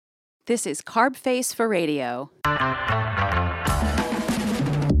This is Carb Face for Radio. I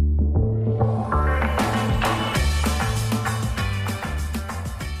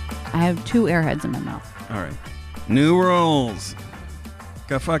have 2 airheads in my mouth. All right. New rules.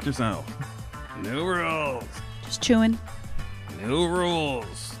 Go fuck yourself. New rules. Just chewing. New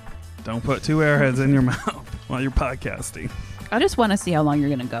rules. Don't put 2 airheads in your mouth while you're podcasting. I just want to see how long you're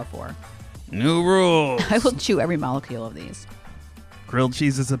going to go for. New rules. I will chew every molecule of these. Grilled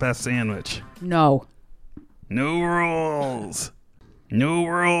cheese is the best sandwich. No. New rules. New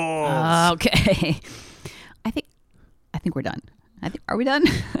rules. Okay. I think we're done. Are we done?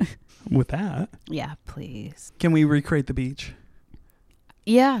 With that, yeah, please. can we recreate the beach?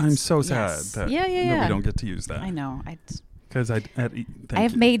 Yeah. I'm so sad Yes. that, Yeah. that we don't get to use that. I know. Because I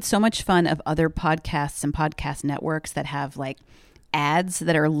have made so much fun of other podcasts and podcast networks that have like ads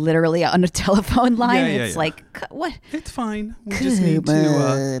that are literally on a telephone line. It's like, what? It's fine. We just need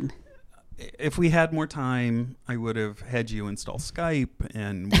to. If we had more time, I would have had you install Skype,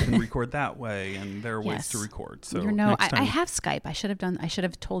 and we can record that way. And there are ways to record. So next time, I have Skype. I should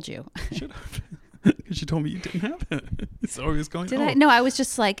have told you. Should have. Because you told me you didn't have it. It's always going. Did I? No, I was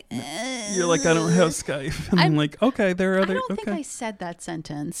just like. You're like, I don't have Skype. And I'm like, okay, there are other. I don't think I said that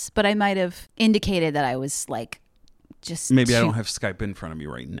sentence, but I might have indicated that I was like, just maybe I don't have Skype in front of me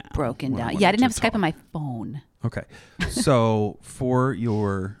right now. Broken down. Yeah, I didn't have Skype on my phone. Okay. So for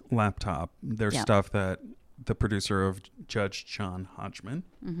your laptop, there's stuff that the producer of Judge John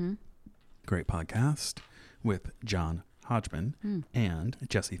Hodgman, great podcast with John Hodgman and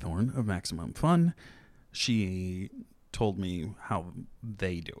Jesse Thorne of Maximum Fun. She told me how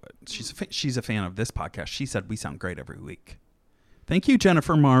they do it. She's a fan of this podcast. She said we sound great every week. Thank you,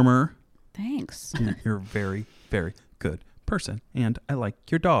 Jennifer Marmer. Thanks. You're a very, very good person, and I like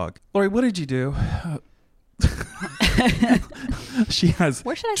your dog. Lori, what did you do? She has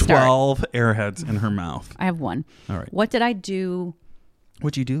Where should I 12 airheads in her mouth. I have 1. All right. What did I do?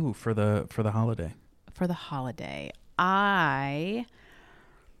 What'd you do for the holiday? For the holiday, Did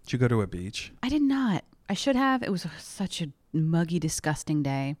you go to a beach? I did not. I should have. It was such a muggy, disgusting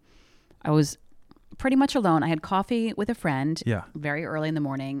day. I was pretty much alone. I had coffee with a friend very early in the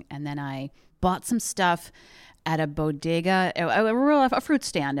morning, and then I bought some stuff at a bodega, a fruit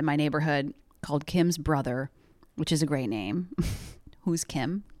stand in my neighborhood called Kim's Brother, which is a great name. Who's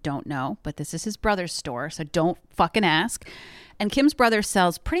Kim? Don't know, but this is his brother's store, so don't fucking ask. And Kim's Brother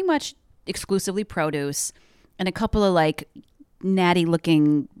sells pretty much exclusively produce and a couple of like natty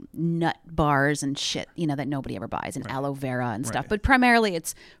looking nut bars and shit, that nobody ever buys, and aloe vera and stuff. But primarily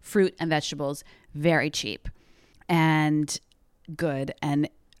it's fruit and vegetables, very cheap and good. And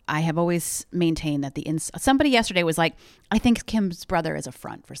I have always maintained that somebody yesterday was like, I think Kim's Brother is a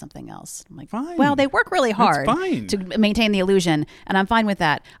front for something else. I'm like, fine. Well, they work really hard to maintain the illusion, and I'm fine with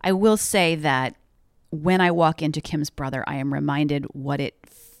that. I will say that when I walk into Kim's Brother, I am reminded what it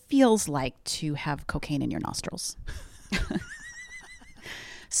feels like to have cocaine in your nostrils.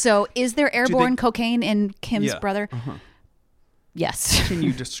 So is there airborne cocaine in Kim's Brother? Uh-huh. Yes. Can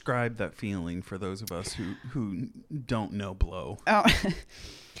you describe that feeling for those of us who don't know blow? Oh.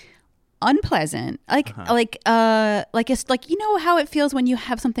 Unpleasant. Like it's like, how it feels when you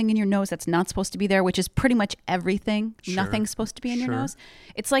have something in your nose that's not supposed to be there, which is pretty much everything. Sure. Nothing's supposed to be in your nose.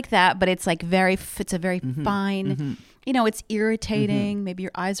 It's like that, but it's like it's a very fine, it's irritating. Maybe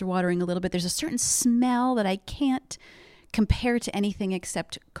your eyes are watering a little bit. There's a certain smell that I can't compare to anything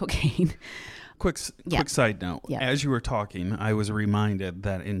except cocaine. Quick side note. Yeah. As you were talking, I was reminded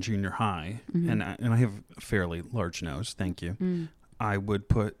that in junior high, and I have a fairly large nose, thank you, I would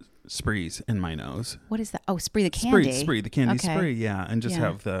put sprees in my nose. What is that? Oh, spree the candy. Spree the candy spree, yeah. And just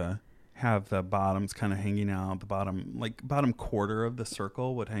have the bottoms kind of hanging out. The bottom quarter of the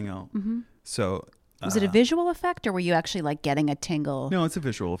circle would hang out. So was it a visual effect, or were you actually like getting a tingle? No, it's a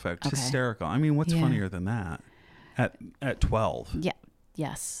visual effect. Okay. Hysterical. I mean, what's funnier than that? At 12. Yeah.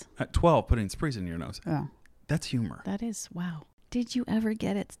 Yes. At 12, putting sprees in your nose. Oh. That's humor. That is, wow. Did you ever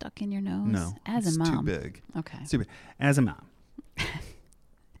get it stuck in your nose? No. As a mom. Too big. Okay. It's too big. As a mom.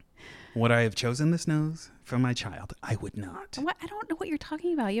 Would I have chosen this nose for my child? I would not. What? I don't know what you're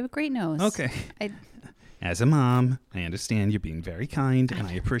talking about. You have a great nose. Okay. As a mom, I understand you're being very kind, and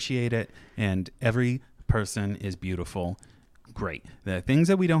I appreciate it. And every person is beautiful. Great. There are things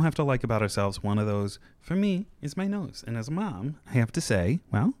that we don't have to like about ourselves. One of those, for me, is my nose. And as a mom, I have to say,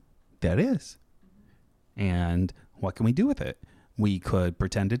 well, that is. And what can we do with it? We could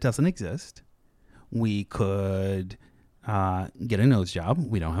pretend it doesn't exist. We could get a nose job.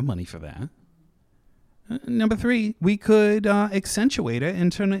 We don't have money for that. Number 3, we could accentuate it and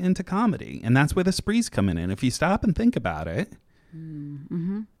turn it into comedy. And that's where the sprees come in. And if you stop and think about it,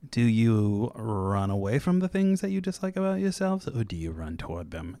 Do you run away from the things that you dislike about yourselves, or do you run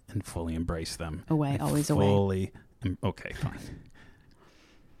toward them and fully embrace them? Away, always away. Okay, fine.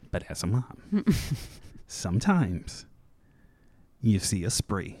 But as a mom, sometimes you see a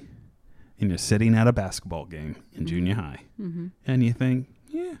spree and you're sitting at a basketball game in junior high and you think,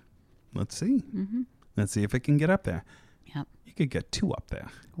 yeah, let's see. Let's see if it can get up there. Yep. You could get 2 up there.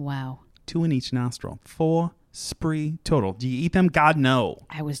 Wow. 2 in each nostril. 4 spree total. Do you eat them? God, no.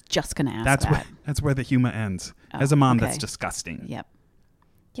 I was just going to ask that. That's where the humor ends. As a mom, that's disgusting. Yep.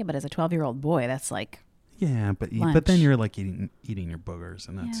 Yeah, but as a 12-year-old boy, that's like yeah, but then you're like eating your boogers,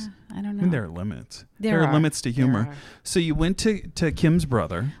 and that's I don't know. I mean, there are limits. There are limits to humor. So you went to Kim's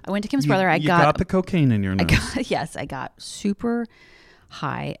brother. I went to Kim's brother. You got the cocaine in your nose. I got super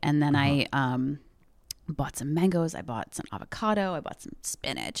high, and then I bought some mangoes. I bought some avocado. I bought some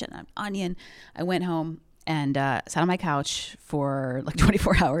spinach and an onion. I went home and sat on my couch for like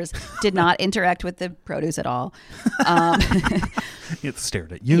 24 hours. Did not interact with the produce at all. It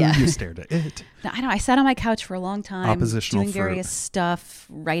stared at you. Yeah. You stared at it. No, I know. I sat on my couch for a long time, oppositional doing fruit. various stuff,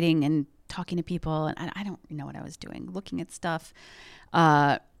 writing and talking to people, and I don't know what I was doing, looking at stuff.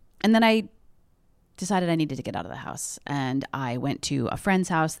 And then I decided I needed to get out of the house, and I went to a friend's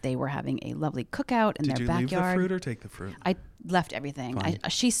house. They were having a lovely cookout in their backyard. Did you leave the fruit or take the fruit? I left everything.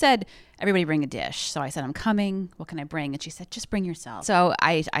 She said, everybody bring a dish. So I said, I'm coming. What can I bring? And she said, just bring yourself. So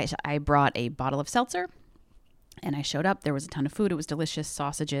I brought a bottle of seltzer, and I showed up. There was a ton of food. It was delicious.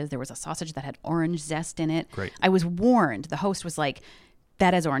 Sausages. There was a sausage that had orange zest in it. Great. I was warned. The host was like,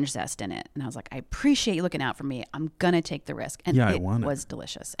 that has orange zest in it. And I was like, I appreciate you looking out for me. I'm going to take the risk. And it was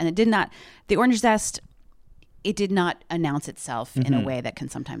delicious. And it did not, the orange zest, it did not announce itself in a way that can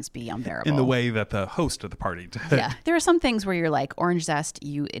sometimes be unbearable. In the way that the host of the party did. Yeah. There are some things where you're like, orange zest,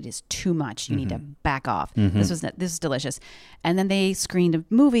 it is too much. You need to back off. This is delicious. And then they screened a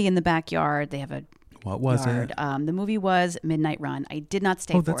movie in the backyard. They have a What was it? The movie was Midnight Run. I did not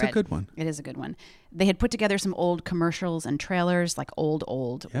stay for it. Oh, that's a good one. It is a good one. They had put together some old commercials and trailers, like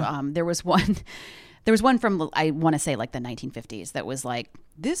old. Yeah. There was one from, I want to say like the 1950s that was like,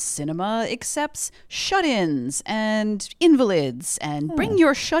 this cinema accepts shut-ins and invalids, and bring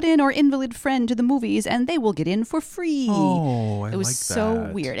your shut-in or invalid friend to the movies and they will get in for free. Oh, It was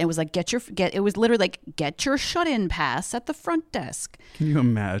so weird. It was like, it was literally like, get your shut-in pass at the front desk. Can you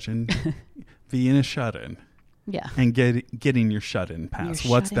imagine being a shut-in? Yeah. And getting your shut-in pass.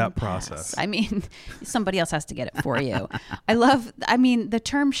 What's that process? I mean, somebody else has to get it for you. The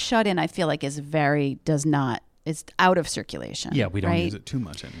term shut-in, I feel like it's out of circulation. Yeah, we don't right? use it too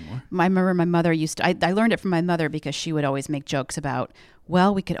much anymore. I remember my mother used to, I learned it from my mother because she would always make jokes about,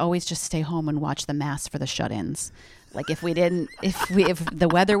 well, we could always just stay home and watch the mass for the shut-ins. Like if the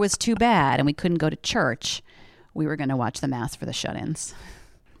weather was too bad and we couldn't go to church, we were going to watch the mass for the shut-ins.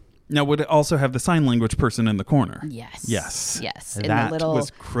 Now, would it also have the sign language person in the corner? Yes. In that the little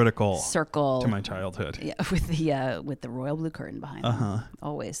was critical circle to my childhood. Yeah, with the royal blue curtain behind them.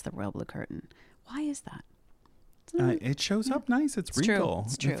 Always the royal blue curtain. Why is that? It shows up nice. It's regal.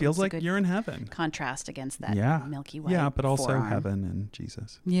 It's true. It feels like you're in heaven. Contrast against that milky white. Yeah, but also forearm. Heaven and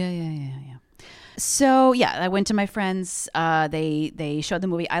Jesus. Yeah. So I went to my friends. They showed the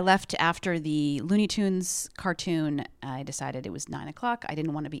movie. I left after the Looney Tunes cartoon. I decided it was 9:00. I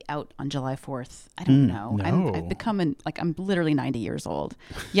didn't want to be out on July 4th. I don't know. No. I've become I'm literally 90 years old.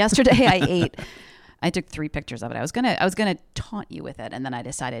 Yesterday I took 3 pictures of it. I was gonna taunt you with it, and then I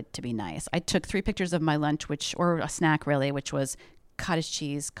decided to be nice. I took 3 pictures of my lunch, or a snack really, which was cottage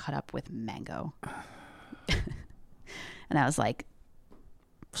cheese cut up with mango. And I was like,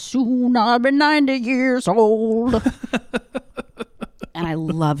 soon I'll be 90 years old. And I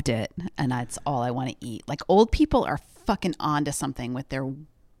loved it, and that's all I want to eat. Like, old people are fucking onto something with their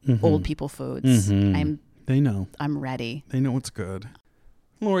old people foods. They know. I'm ready. They know what's good.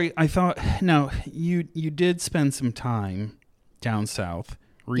 Lori, I thought, now, you did spend some time down south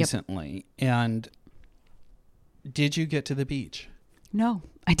recently, and did you get to the beach? No,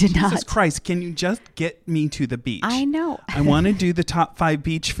 I did not. Jesus Christ, can you just get me to the beach? I know. I want to do the top 5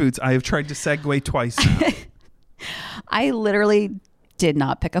 beach foods. I have tried to segue twice now. I literally did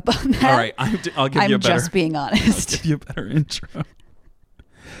not pick up on that. All right, I'll give you a better... I'm just being honest. I'll give you a better intro.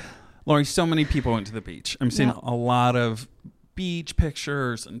 Lori, so many people went to the beach. I'm seeing a lot of beach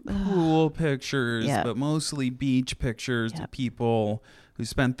pictures and pool pictures, but mostly beach pictures of people who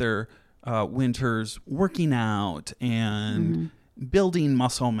spent their winters working out and building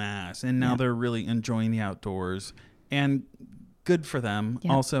muscle mass, and now they're really enjoying the outdoors, and good for them.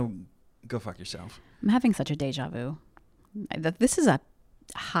 Also, go fuck yourself. I'm having such a deja vu. This is a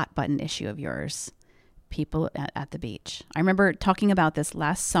hot button issue of yours. people at the beach. I remember talking about this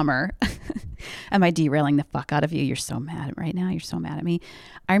last summer. Am I derailing the fuck out of you? You're so mad right now. You're so mad at me.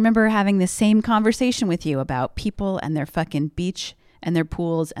 I remember having the same conversation with you about people and their fucking beach and their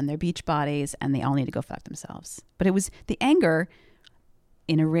pools and their beach bodies, and they all need to go fuck themselves. But it was the anger,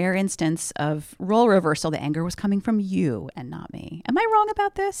 in a rare instance of role reversal, the anger was coming from you and not me. Am I wrong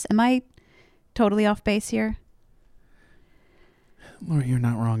about this? Am I totally off base here? Lori, you're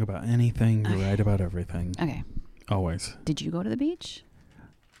not wrong about anything. You're right about everything. Okay. Always. Did you go to the beach?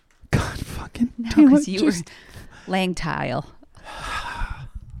 God fucking no, because you were laying tile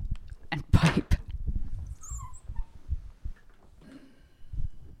and pipe.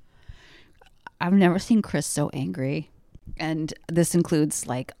 I've never seen Chris so angry. And this includes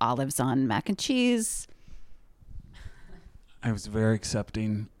like olives on mac and cheese. I was very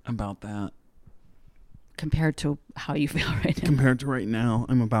accepting about that. Compared to how you feel right now. Compared to right now,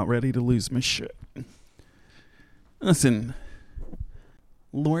 I'm about ready to lose my shit. Listen,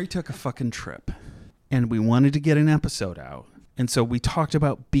 Lori took a fucking trip and we wanted to get an episode out. And so we talked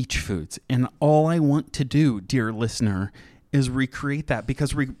about beach foods. And all I want to do, dear listener, is recreate that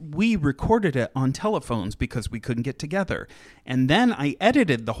because we recorded it on telephones because we couldn't get together. And then I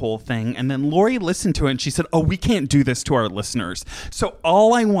edited the whole thing, and then Lori listened to it, and she said, oh, we can't do this to our listeners. So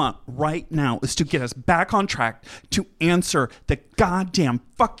all I want right now is to get us back on track to answer the goddamn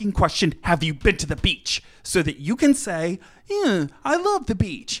fucking question, have you been to the beach? So that you can say, yeah, I love the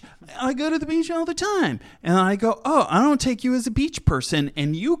beach. I go to the beach all the time. And I go, oh, I don't take you as a beach person.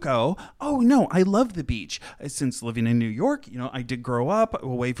 And you go, oh, no, I love the beach. Since living in New York, I did grow up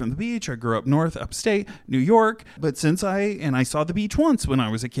away from the beach. I grew up north, upstate New York. But since I saw the beach once when I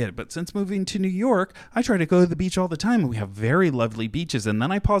was a kid. But since moving to New York, I try to go to the beach all the time. And we have very lovely beaches. And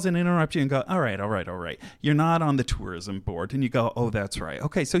then I pause and interrupt you and go, all right. You're not on the tourism board. And you go, oh, that's right.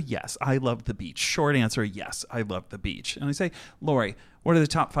 Okay, so yes, I love the beach. Short answer, yes, I love the beach. And I say, Lori, what are the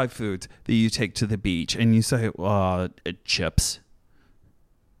top 5 foods that you take to the beach? And you say, chips.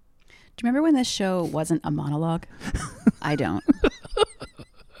 Do you remember when this show wasn't a monologue? I don't.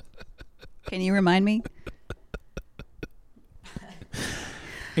 Can you remind me?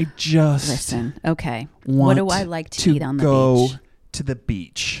 I just listen. Okay. What do I like to eat on the beach? Go to the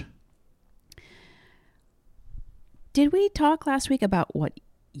beach. Did we talk last week about what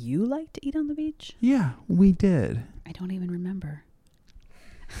you like to eat on the beach? Yeah, we did. I don't even remember.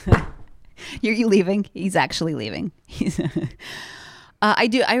 You leaving? He's actually leaving. I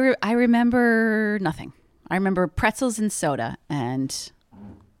do. I remember nothing. I remember pretzels and soda, and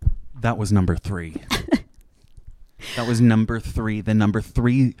that was number 3. That was number 3. The number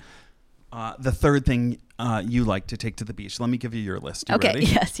 3. The third thing you like to take to the beach. Let me give you your list. You okay. Ready?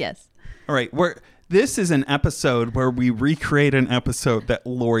 Yes. All right. This is an episode where we recreate an episode that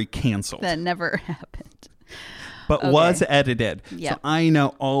Lori canceled. That never happened. But was edited. Yep. So I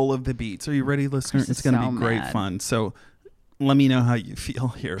know all of the beats. Are you ready, listener? It's going to be great fun. So let me know how you feel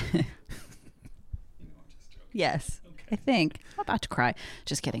here. Yes. Okay. I think. I'm about to cry.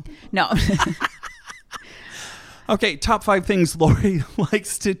 Just kidding. No. Okay. Top 5 things Lori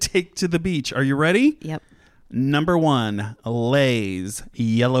likes to take to the beach. Are you ready? Yep. Number 1, Lay's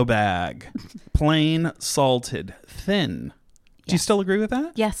yellow bag. Plain, salted, thin. Yes. Do you still agree with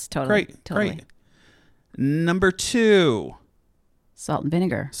that? Yes, totally. Great. Number 2, salt and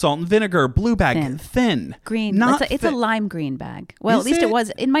vinegar. Salt and vinegar, blue bag, thin. Green. It's a lime green bag. Well, at least it was.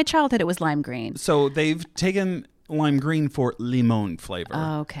 In my childhood, it was lime green. So they've taken lime green for limon flavor.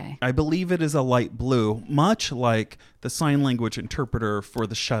 Oh, okay. I believe it is a light blue, much like the sign language interpreter for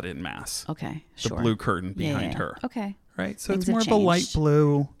the shut-in mass. Okay, sure. The blue curtain behind her. Okay. Right? So it's more of a light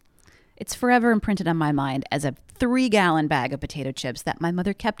blue. It's forever imprinted on my mind as a 3-gallon bag of potato chips that my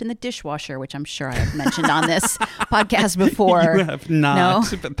mother kept in the dishwasher, which I'm sure I have mentioned on this podcast before. You have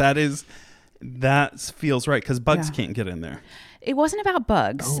not, no? But that feels right because bugs can't get in there. It wasn't about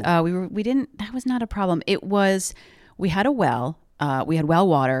bugs. That was not a problem. It was, we had a well, we had well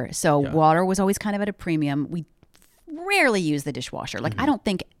water. So water was always kind of at a premium. We rarely used the dishwasher. Like I don't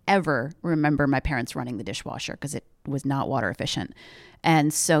think ever remember my parents running the dishwasher because it was not water efficient.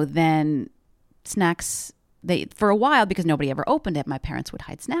 And so then snacks, for a while, because nobody ever opened it, my parents would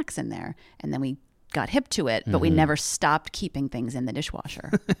hide snacks in there. And then we got hip to it, but we never stopped keeping things in the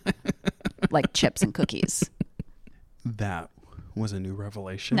dishwasher. Like chips and cookies. That was a new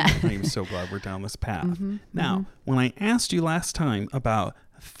revelation. I am so glad we're down this path. Now, when I asked you last time about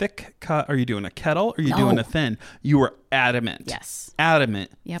thick cut, are you doing a kettle or are you doing a thin? You were adamant. Yes. Adamant.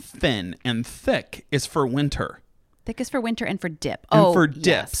 Yep. Thin. And thick is for winter. Thick is for winter and for dip. And for dips.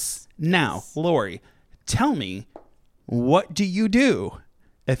 Yes. Now, Lori, tell me, what do you do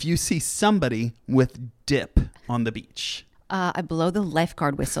if you see somebody with dip on the beach? I blow the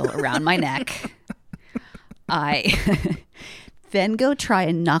lifeguard whistle around my neck. I then go try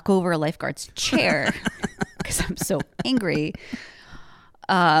and knock over a lifeguard's chair because I'm so angry.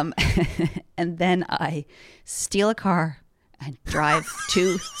 And then I steal a car and drive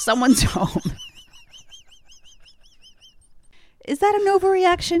to someone's home. Is that an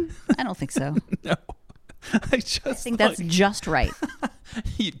overreaction? I don't think so. No. I think that's just right.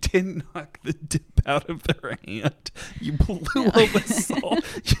 You didn't knock the dip out of their hand. You blew a whistle.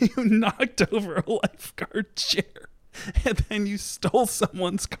 You knocked over a lifeguard chair. And then you stole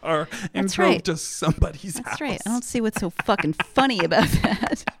someone's car and drove to somebody's house. That's right. I don't see what's so fucking funny about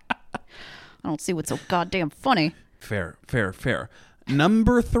that. I don't see what's so goddamn funny. Fair.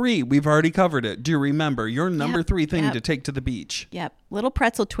 Number 3, we've already covered it. Do you remember your number 3 thing to take to the beach? Yep. Little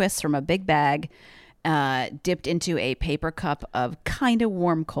pretzel twists from a big bag, dipped into a paper cup of kind of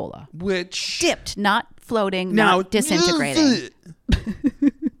warm cola. Which? Dipped, not floating, not disintegrating.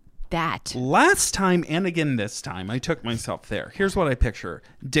 That. Last time and again this time, I took myself there. Here's what I picture.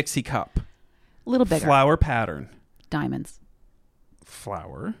 Dixie cup. A little bigger. Flower pattern. Diamonds.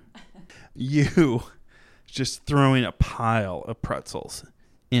 Flower. You just throwing a pile of pretzels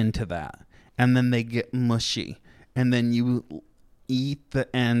into that. And then they get mushy. And then you eat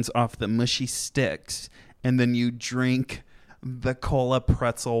the ends off the mushy sticks. And then you drink the cola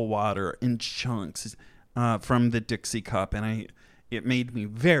pretzel water in chunks from the Dixie cup. And it made me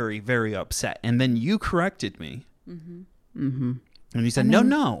very, very upset. And then you corrected me. Mm-hmm. Mm-hmm. And you said,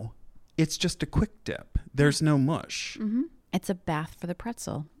 no, it's just a quick dip. There's no mush. Mm-hmm. It's a bath for the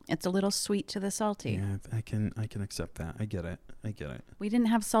pretzel. It's a little sweet to the salty. Yeah, I can accept that. I get it. We didn't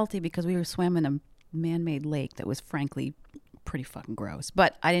have salty because we were swam in a man-made lake that was frankly pretty fucking gross.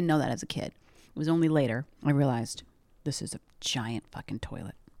 But I didn't know that as a kid. It was only later I realized this is a giant fucking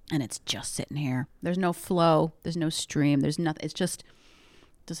toilet. And it's just sitting here. There's no flow. There's no stream. There's nothing. It's just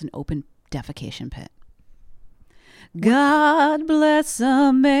an open defecation pit. God bless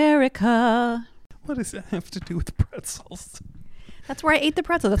America. What does that have to do with pretzels? That's where I ate the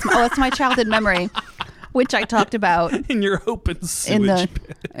pretzel. That's my childhood memory, which I talked about in your open sewage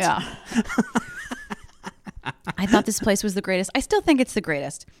pit. Yeah. I thought this place was the greatest. I still think it's the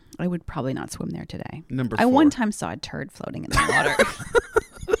greatest. I would probably not swim there today. Number 4. I one time saw a turd floating in the water.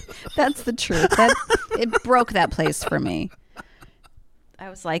 That's the truth. It broke that place for me. I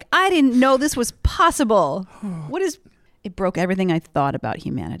was like, I didn't know this was possible. It broke everything I thought about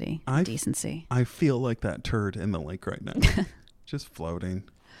humanity, decency. I feel like that turd in the lake right now. Just floating.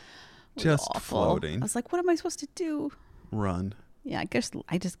 Just awful. Floating. I was like, what am I supposed to do? Run. Yeah, I guess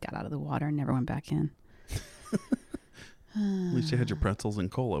I just got out of the water and never went back in. At least you had your pretzels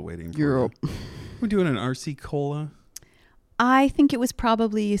and cola waiting for you. We're doing an RC Cola. I think it was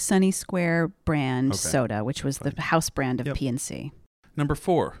probably Sunny Square brand soda, which was the house brand of PNC. Number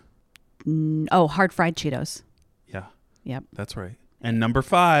 4. Hard fried Cheetos. Yeah. Yep. That's right. And number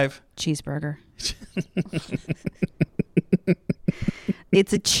 5. Cheeseburger.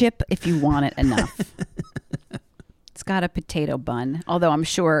 It's a chip if you want it enough. It's got a potato bun. Although I'm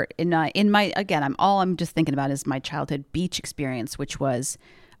sure I'm just thinking about is my childhood beach experience, which was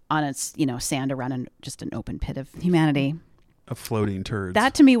on a sand around just an open pit of humanity. Of floating turds.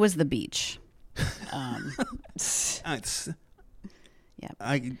 That to me was the beach. Yeah,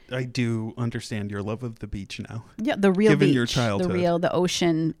 I do understand your love of the beach now. Yeah, the real given beach, your childhood. The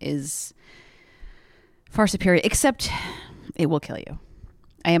ocean is far superior. Except it will kill you.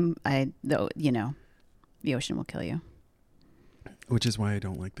 The ocean will kill you. Which is why I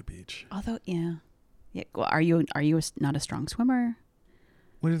don't like the beach. Although, yeah. Well, are you not a strong swimmer?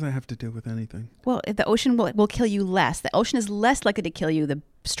 What does that have to do with anything? Well, the ocean will kill you less. The ocean is less likely to kill you the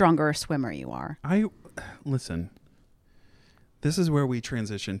stronger swimmer you are. Listen. This is where we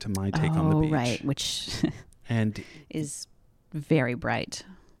transition to my take on the beach. Right, which and is very bright.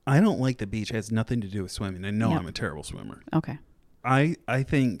 I don't like the beach. It has nothing to do with swimming. I know I'm a terrible swimmer. Okay. I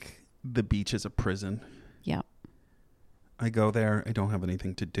think the beach is a prison. Yeah. I go there. I don't have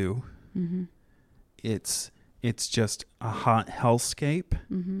anything to do. Mm-hmm. It's just a hot hellscape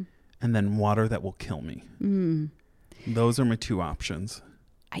and then water that will kill me. Mm. Those are my 2 options.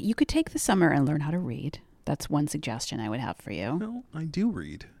 You could take the summer and learn how to read. That's one suggestion I would have for you. No, I do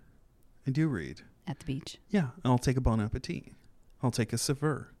read. At the beach? Yeah. I'll take a Bon Appetit. I'll take a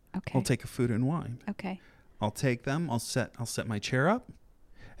Saveur. Okay. I'll take a Food and Wine. Okay. I'll take them. I'll set my chair up.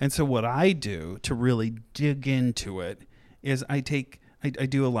 And so what I do to really dig into it is I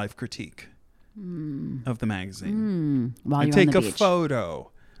do a life critique of the magazine. While I you're take on the beach.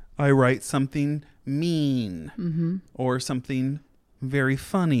 photo. I write something mean or something very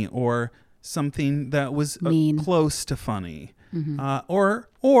funny, or something that was close to funny, or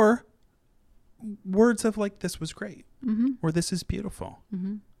words of like, this was great, or this is beautiful.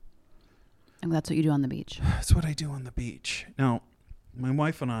 And that's what you do on the beach. That's what I do on the beach. Now, my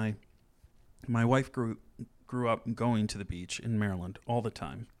wife grew up going to the beach in Maryland all the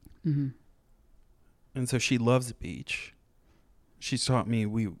time. And so she loves the beach. She's taught me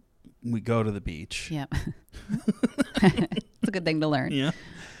we go to the beach. Yep. It's a good thing to learn. Yeah.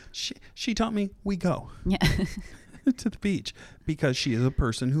 She taught me we go to the beach because she is a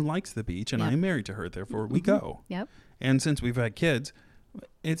person who likes the beach, and I'm married to her. Therefore, we go. Yep. And since we've had kids,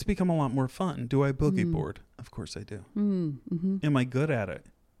 it's become a lot more fun. Do I boogie board? Of course I do. Am I good at it?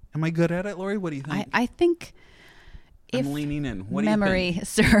 Am I good at it, Lori? What do you think? I think I'm leaning in. What memory do you think?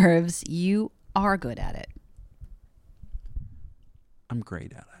 serves, you are good at it. I'm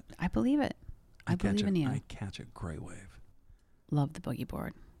great at it. I believe it. I believe in you. I catch a great wave. Love the boogie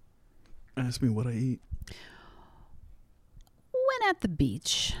board. Ask me what I eat. When at the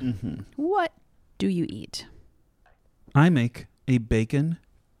beach, what do you eat? I make a bacon,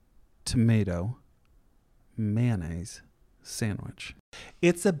 tomato, mayonnaise sandwich.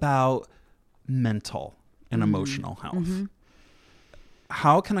 It's about mental and emotional health.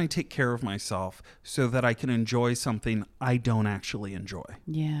 How can I take care of myself so that I can enjoy something I don't actually enjoy?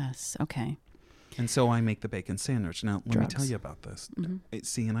 Yes. Okay. And so I make the bacon sandwich. Now, let me tell you about this.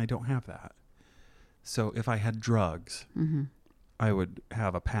 See, and I don't have that. So if I had drugs, I would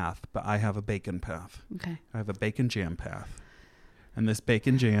have a path, but I have a bacon path. Okay. I have a bacon jam path. And this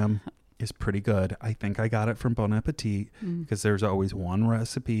bacon jam is pretty good. I think I got it from Bon Appetit because there's always one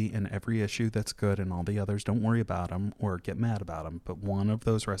recipe in every issue that's good, and all the others, don't worry about them or get mad about them. But one of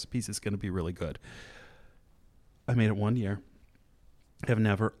those recipes is going to be really good. I made it one year.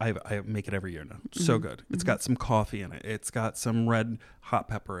 I make it every year now. So good. It's got some coffee in it. It's got some red hot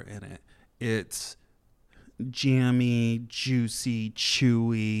pepper in it. It's jammy, juicy,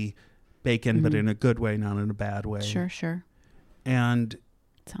 chewy bacon, but in a good way, not in a bad way. Sure. And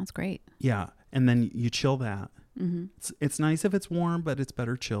sounds great. Yeah. And then you chill that. It's nice if it's warm, but it's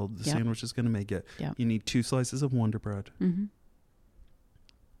better chilled. The sandwich is going to make it. Yep. You need 2 slices of Wonder Bread. You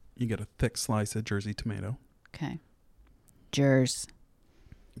get a thick slice of Jersey tomato. Okay. Jers.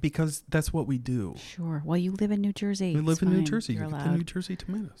 Because that's what we do. Sure. Well, you live in New Jersey. We live in New Jersey. You're you get allowed. the New Jersey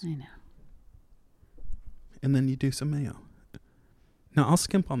tomatoes. I know. And then you do some mayo. Now, I'll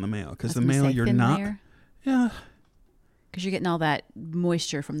skimp on the mayo because the mayo you're not. Layer? Yeah. Because you're getting all that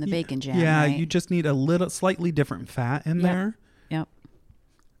moisture from the bacon jam. Yeah, right? you just need a little slightly different fat in there. Yep.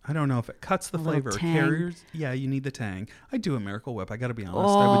 I don't know if it cuts the flavor or tang. carriers. Yeah, you need the tang. I do a Miracle Whip. I got to be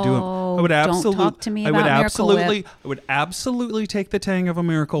honest. Oh, I would absolutely. Don't talk to me about Miracle Whip. I would absolutely take the tang of a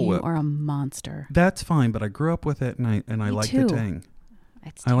Miracle Whip. You are a monster. That's fine, but I grew up with it, and I like the tang.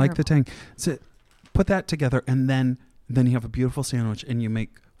 It's I like the tang. So put that together, and then you have a beautiful sandwich, and you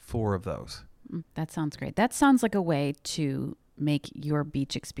make 4 of those. That sounds great. That sounds like a way to make your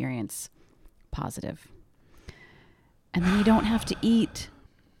beach experience positive. And then you don't have to eat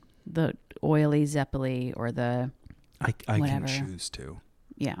the oily zeppoli or the I whatever. can choose to.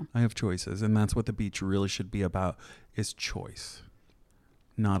 Yeah. I have choices, and that's what the beach really should be about, is choice,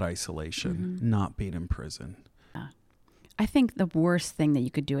 not isolation, not being in prison. I think the worst thing that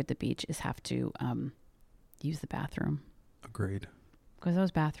you could do at the beach is have to use the bathroom. Agreed. Because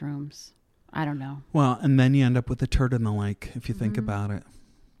those bathrooms, I don't know. Well, and then you end up with a turd in the lake if you think about it.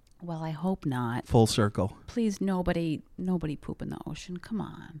 Well, I hope not. Full circle. Please, nobody poop in the ocean. Come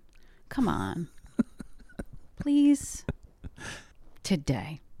on. Please.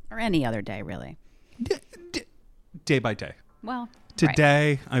 Today. Or any other day, really. Day by day. Well,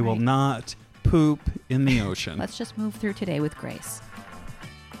 today I will not poop in the ocean. Let's just move through today with grace.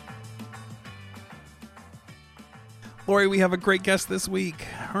 Lori, we have a great guest this week.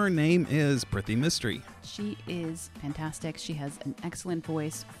 Her name is Prithvi Mistry. She is fantastic. She has an excellent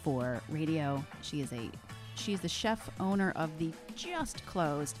voice for radio. She's the chef owner of the just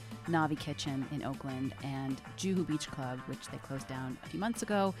closed Navi Kitchen in Oakland and Juhu Beach Club, which they closed down a few months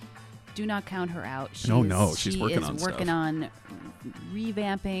ago. Do not count her out. She's working on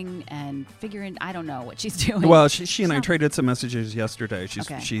revamping and figuring. I don't know what she's doing. Well, she and I traded some messages yesterday.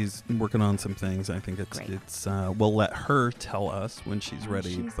 She's working on some things. I think it's we'll let her tell us when she's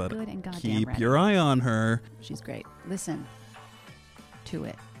ready. She's but good and goddamn keep ready. your eye on her. She's great. Listen to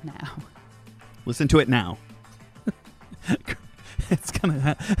it now. Listen to it now. It's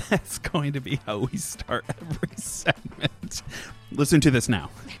going to be how we start every segment. Listen to this now.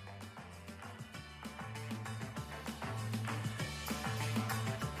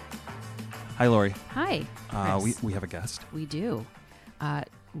 Hi, Lori. Hi. We have a guest. We do.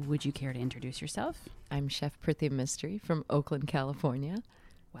 Would you care to introduce yourself? I'm Chef Prithia Mistry from Oakland, California.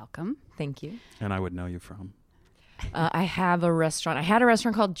 Welcome. Thank you. And I would know you from? I have a restaurant. I had a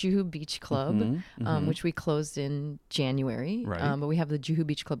restaurant called Juhu Beach Club, which we closed in January. Right. But we have the Juhu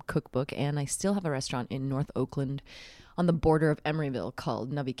Beach Club cookbook, and I still have a restaurant in North Oakland on the border of Emeryville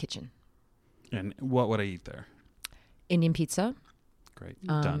called Nubbie Kitchen. And what would I eat there? Indian pizza. Great.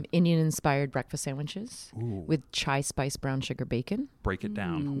 Done. Indian-inspired breakfast sandwiches Ooh. with chai spice brown sugar bacon. Break it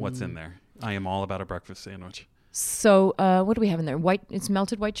down. What's in there? I am all about a breakfast sandwich. So what do we have in there? It's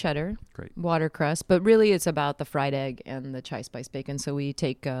melted white cheddar, Great. watercress, but really it's about the fried egg and the chai spice bacon. So we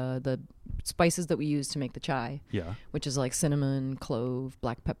take the spices that we use to make the chai, which is like cinnamon, clove,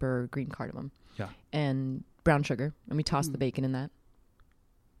 black pepper, green cardamom, and brown sugar, and we toss the bacon in that.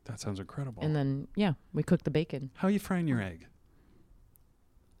 That sounds incredible. And then, we cook the bacon. How are you frying your egg?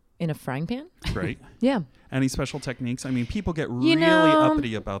 In a frying pan? Great. Yeah. Any special techniques? I mean, people get really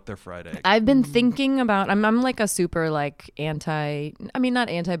uppity about their fried egg. I've been thinking about, I'm like a super like not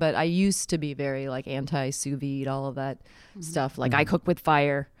anti, but I used to be very like anti sous vide, all of that stuff. Like I cook with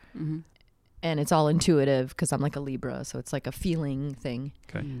fire and it's all intuitive because I'm like a Libra. So it's like a feeling thing.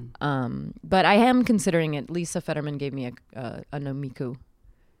 Okay. But I am considering it. Lisa Fetterman gave me a Nomiku.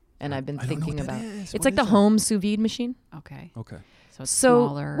 And I've been thinking about it's like the home sous vide machine. Okay. So it's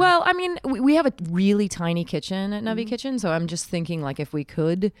smaller. Well, I mean, we have a really tiny kitchen at Nubbie Kitchen, so I'm just thinking like if we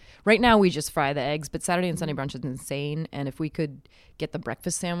could, right now we just fry the eggs, but Saturday and Sunday brunch is insane, and if we could get the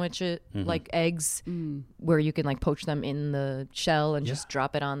breakfast sandwich, like eggs, where you can like poach them in the shell and just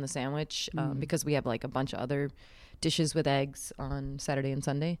drop it on the sandwich, because we have like a bunch of other dishes with eggs on Saturday and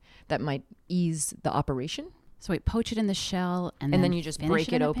Sunday that might ease the operation. So wait, poach it in the shell, and then you just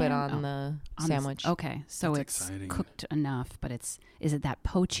break it open on the sandwich. Okay, so That's it's exciting. Cooked enough, but is it that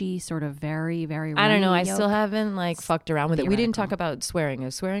poachy sort of very, very? I don't know. I yolk? still haven't like fucked around with it. We didn't talk about swearing.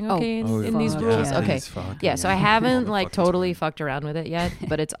 Is swearing okay in these rules? Yeah, okay. yeah, so I haven't like totally fucked around with it yet,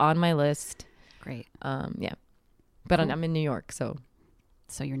 but it's on my list. Great. Yeah. But Cool. I'm in New York, so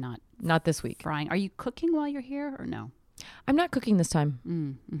you're not this week. frying. Are you cooking while you're here or no? I'm not cooking this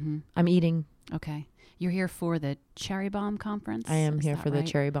time. I'm eating. Okay. You're here for the Cherry Bomb Conference? I am here for right?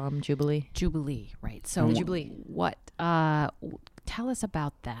 the Cherry Bomb Jubilee. Jubilee, right. So the Jubilee. What, tell us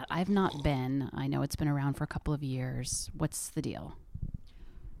about that. I've not been. I know it's been around for a couple of years. What's the deal?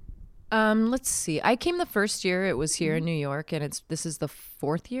 Let's see. I came the first year. It was here in New York, and this is the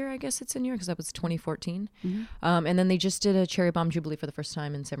fourth year, I guess it's in New York, because that was 2014. And then they just did a Cherry Bomb Jubilee for the first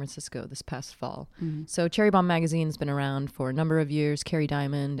time in San Francisco this past fall. So Cherry Bomb magazine has been around for a number of years. Carrie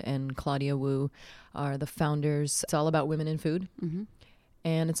Diamond and Claudia Wu are the founders. It's all about women in food.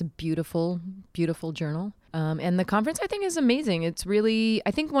 And it's a beautiful, beautiful journal. And the conference, I think, is amazing. It's really,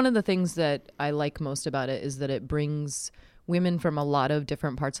 I think one of the things that I like most about it is that it brings women from a lot of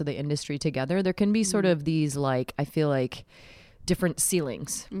different parts of the industry together. There can be sort of these, like, I feel like different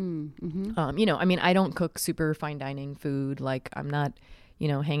ceilings. I don't cook super fine dining food. Like, I'm not,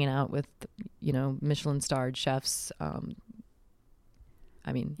 hanging out with, Michelin starred chefs.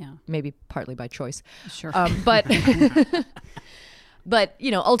 Maybe partly by choice. Sure. But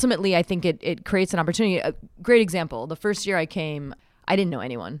ultimately I think it creates an opportunity. A great example. The first year I came, I didn't know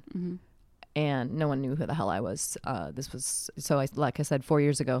anyone. And no one knew who the hell I was. Like I said, 4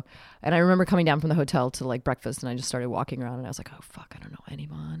 years ago. And I remember coming down from the hotel to like breakfast, and I just started walking around, and I was like, oh fuck, I don't know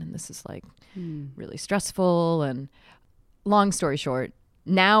anyone. And this is like really stressful. And long story short,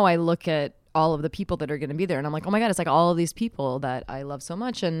 now I look at all of the people that are going to be there, and I'm like, oh my God, it's like all of these people that I love so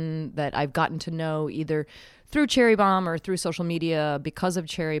much and that I've gotten to know either through Cherry Bomb or through social media because of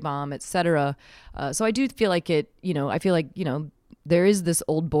Cherry Bomb, etc. So I do feel like there is this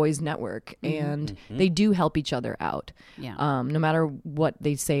old boys network, and they do help each other out. Yeah. No matter what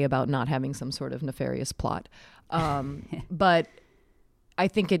they say about not having some sort of nefarious plot. But I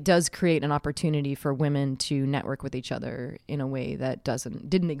think it does create an opportunity for women to network with each other in a way that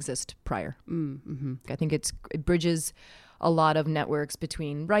didn't exist prior. I think it bridges a lot of networks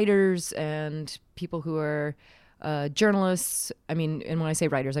between writers and people who are journalists. I mean, and when I say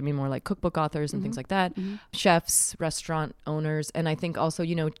writers, I mean more like cookbook authors and things like that, chefs, restaurant owners. And I think also,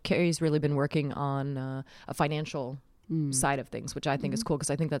 Carrie's really been working on a financial side of things, which I think is cool, because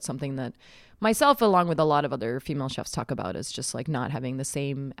I think that's something that myself, along with a lot of other female chefs, talk about, is just like not having the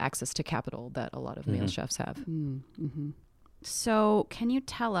same access to capital that a lot of male chefs have. So can you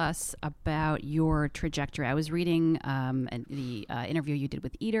tell us about your trajectory? I was reading the interview you did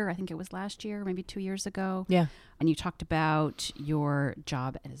with Eater, I think it was last year, maybe 2 years ago. Yeah. And you talked about your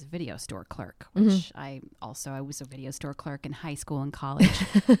job as a video store clerk, which I was a video store clerk in high school and college.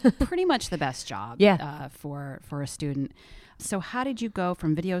 Pretty much the best job for a student. So how did you go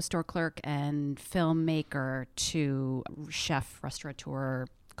from video store clerk and filmmaker to chef, restaurateur,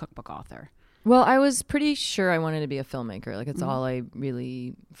 cookbook author? Well, I was pretty sure I wanted to be a filmmaker. Like, it's all I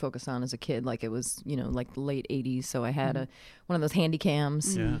really focused on as a kid. Like, it was, like the late 80s. So I had one of those handy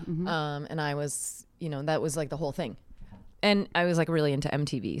cams. Yeah. And I was, that was like the whole thing. And I was like really into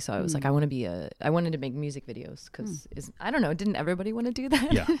MTV. So I was like, I wanted to make music videos because I don't know. Didn't everybody want to do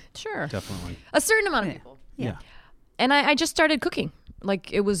that? Yeah. Sure. Definitely. A certain amount of people. Yeah. And I just started cooking.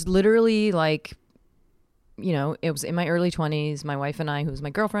 Like, it was literally like, it was in my early 20s. My wife and I, who was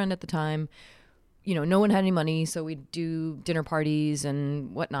my girlfriend at the time, no one had any money. So we'd do dinner parties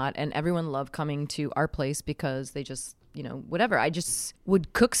and whatnot. And everyone loved coming to our place because they just, whatever. I just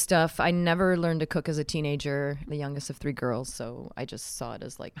would cook stuff. I never learned to cook as a teenager, the youngest of 3 girls. So I just saw it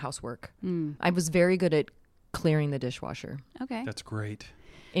as like housework. I was very good at clearing the dishwasher. Okay. That's great.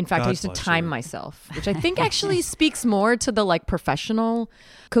 In fact, I used to time myself, which I think actually speaks more to the like professional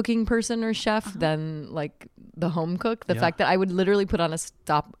cooking person or chef than like the home cook. The fact that I would literally put on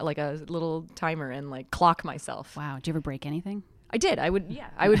like a little timer and like clock myself. Wow. Did you ever break anything? I did. I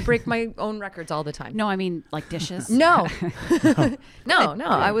would break my own records all the time. No, I mean like dishes. No.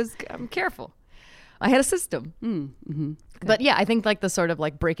 I'm careful. I had a system. But yeah, I think like the sort of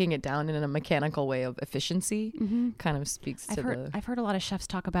like breaking it down in a mechanical way of efficiency kind of speaks to I've heard a lot of chefs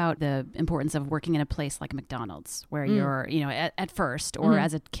talk about the importance of working in a place like McDonald's where you're, at first or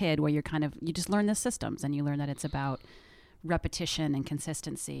as a kid where you're you just learn the systems and you learn that it's about repetition and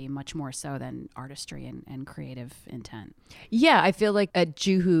consistency much more so than artistry and creative intent. Yeah, I feel like at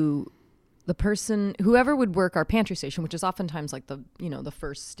Juhu, whoever would work our pantry station, which is oftentimes like the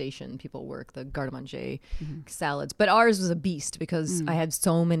first station people work, the garde-manger salads. But ours was a beast because I had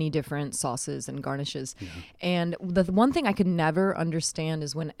so many different sauces and garnishes. Yeah. And the one thing I could never understand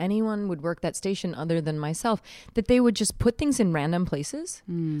is when anyone would work that station other than myself, that they would just put things in random places.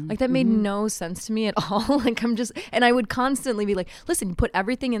 Like that made no sense to me at all. And I would constantly be like, listen, you put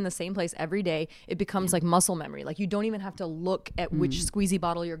everything in the same place every day. It becomes like muscle memory. Like you don't even have to look at which squeezy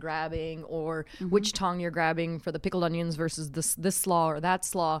bottle you're grabbing or which tong you're grabbing for the pickled onions versus this slaw or that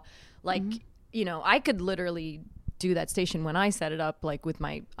slaw. Like, I could literally do that station when I set it up, like with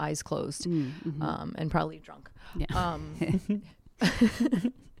my eyes closed and probably drunk. Yeah.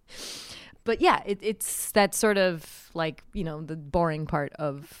 But yeah, it's that sort of like, the boring part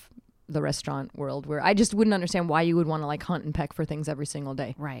of the restaurant world where I just wouldn't understand why you would want to like hunt and peck for things every single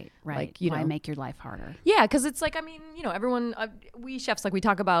day. Right. Like, why make your life harder? Yeah, because it's like, I mean, everyone, we chefs, like we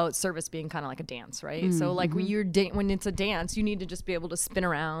talk about service being kind of like a dance, right? So like when it's a dance, you need to just be able to spin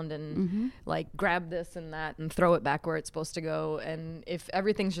around and like grab this and that and throw it back where it's supposed to go. And if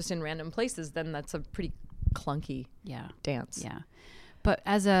everything's just in random places, then that's a pretty clunky dance. Yeah. But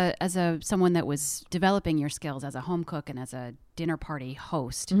as someone that was developing your skills as a home cook and as a dinner party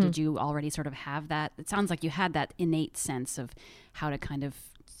host, did you already sort of have that? It sounds like you had that innate sense of how to kind of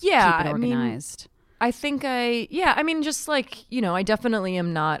keep it organized. I think just like, I definitely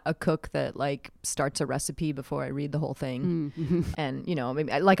am not a cook that like starts a recipe before I read the whole thing. And,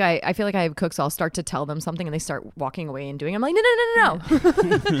 I feel like I have cooks, I'll start to tell them something and they start walking away and doing it. I'm like, no.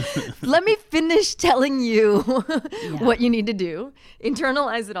 Let me finish telling you what you need to do.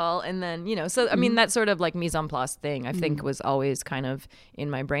 Internalize it all. And then, I mean, that sort of like mise en place thing, I think was always kind of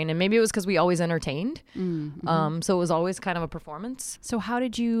in my brain. And maybe it was because we always entertained. So it was always kind of a performance. So how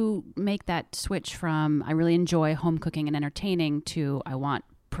did you make that switch from I really enjoy home cooking and entertaining to I want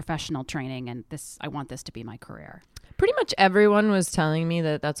professional training and I want this to be my career? Pretty much everyone was telling me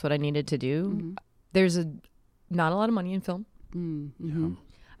that that's what I needed to do. There's not a lot of money in film.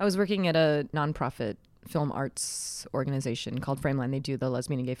 I was working at a nonprofit film arts organization called Frameline. They do the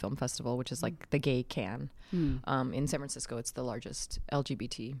Lesbian and Gay Film Festival, which is like the Gay Cannes. In San Francisco, it's the largest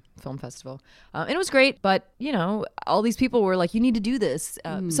LGBT film festival. And it was great, but, all these people were like, you need to do this.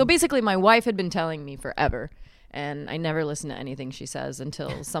 So basically, my wife had been telling me forever, and I never listen to anything she says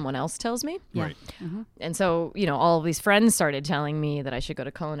until someone else tells me. Yeah. Right. And so, all of these friends started telling me that I should go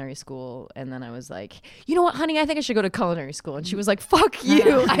to culinary school. And then I was like, you know what, honey, I think I should go to culinary school. And she was like, fuck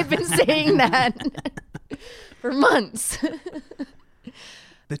you. I've been saying that for months.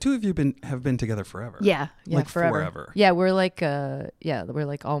 The two of you have been together forever. Yeah, like forever. Yeah, we're like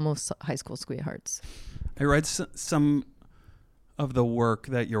almost high school sweethearts. I read some of the work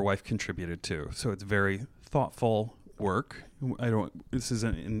that your wife contributed to, so it's very thoughtful, work. This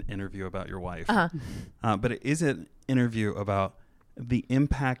isn't an interview about your wife, but it is an interview about the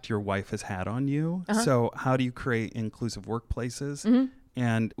impact your wife has had on you. So how do you create inclusive workplaces?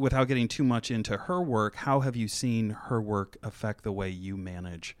 And without getting too much into her work, how have you seen her work affect the way you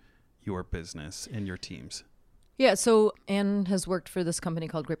manage your business and your teams? Yeah, so Anne has worked for this company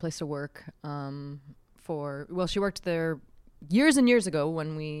called Great Place to Work she worked there years and years ago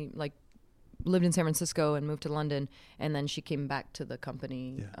when we lived in San Francisco and moved to London, and then she came back to the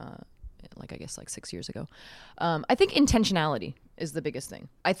company I guess 6 years ago. I think intentionality is the biggest thing.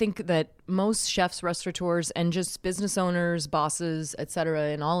 I think that most chefs, restaurateurs, and just business owners, bosses, etc.,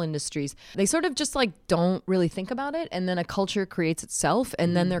 in all industries, they sort of just don't really think about it, and then a culture creates itself,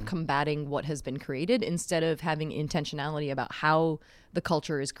 and then they're combating what has been created instead of having intentionality about how the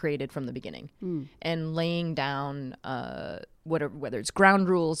culture is created from the beginning and laying down whether it's ground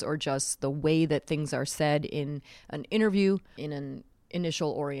rules or just the way that things are said in an interview, in an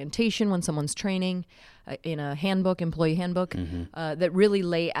initial orientation when someone's training, in a handbook, employee handbook, that really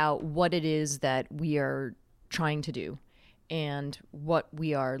lay out what it is that we are trying to do and what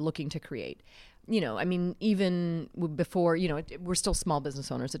we are looking to create. Even before, we're still small business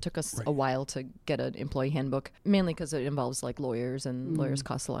owners. It took us a while to get an employee handbook, mainly because it involves lawyers, and lawyers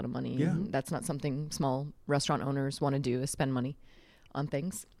cost a lot of money. Yeah. That's not something small restaurant owners want to do, is spend money on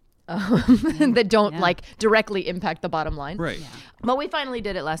things that don't directly impact the bottom line. Right. Yeah. But we finally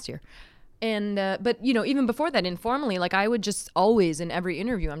did it last year. And, but, even before that, informally, I would just always in every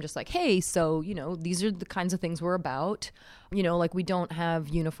interview, I'm just hey, so, these are the kinds of things we're about. We don't have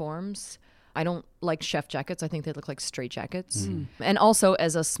uniforms. I don't like chef jackets. I think they look like straight jackets. And also,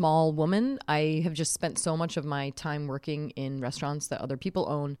 as a small woman, I have just spent so much of my time working in restaurants that other people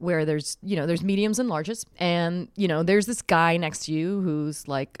own, where there's mediums and larges. And, there's this guy next to you who's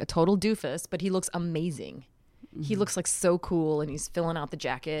a total doofus, but he looks amazing. He looks so cool, and he's filling out the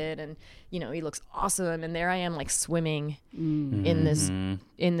jacket, and he looks awesome. And there I am swimming in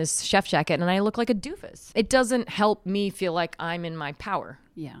this chef jacket, and I look like a doofus. It doesn't help me feel like I'm in my power.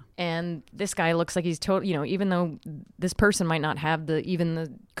 Yeah. And this guy looks like he's total, even though this person might not have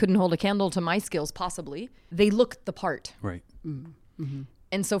couldn't hold a candle to my skills, possibly, they look the part. Right. Mm-hmm.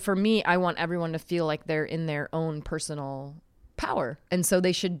 And so for me, I want everyone to feel like they're in their own personal power. And so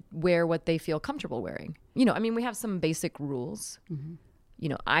they should wear what they feel comfortable wearing. We have some basic rules.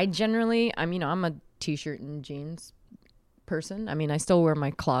 I generally, I'm a t-shirt and jeans person. I still wear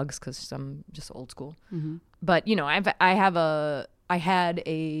my clogs because I'm just old school. But, I had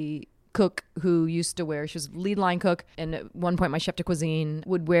a cook who used to wear, she was a lead line cook. And at one point, my chef de cuisine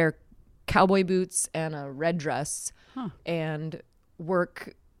would wear cowboy boots and a red dress and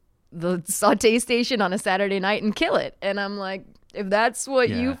work the saute station on a Saturday night and kill it. And I'm like, if that's what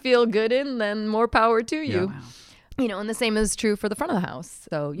you feel good in, then more power to you. Wow. And the same is true for the front of the house.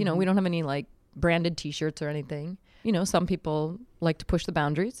 So, we don't have any branded t-shirts or anything. Some people like to push the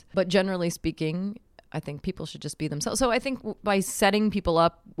boundaries, but generally speaking, I think people should just be themselves. So I think by setting people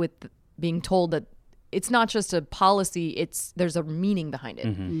up with being told that it's not just a policy, there's a meaning behind it.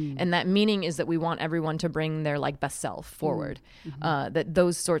 And that meaning is that we want everyone to bring their best self forward. That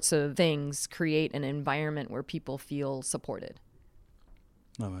those sorts of things create an environment where people feel supported.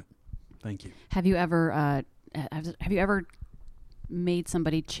 Love it. Thank you. Have you ever made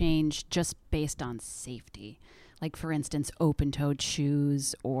somebody change just based on safety? For instance, open-toed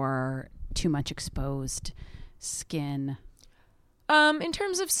shoes or too much exposed skin? In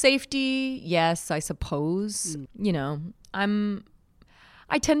terms of safety, yes, I suppose.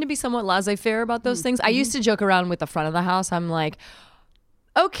 I tend to be somewhat laissez-faire about those things. I used to joke around with the front of the house. I'm like,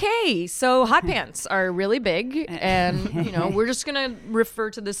 okay, so hot pants are really big, and we're just gonna refer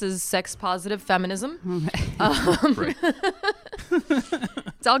to this as sex positive feminism.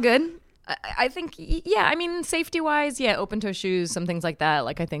 It's all good. I think, safety wise, open toe shoes, some things like that.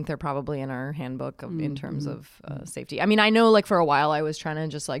 I think they're probably in our handbook in terms of safety. I know for a while I was trying to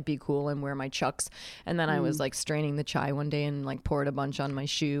just be cool and wear my Chucks. And then I was straining the chai one day and poured a bunch on my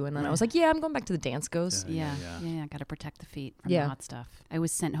shoe. And then I was like, I'm going back to the dance goes. Yeah. Got to protect the feet from the hot stuff. I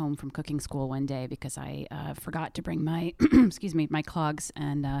was sent home from cooking school one day because I forgot to bring my, my clogs,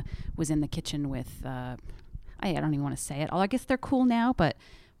 and was in the kitchen with, I don't even want to say it. I guess they're cool now, but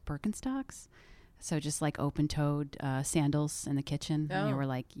Birkenstocks, so just open-toed sandals in the kitchen. And you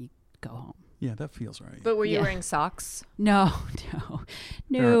were you go home. Yeah, that feels right. But were you wearing socks? No.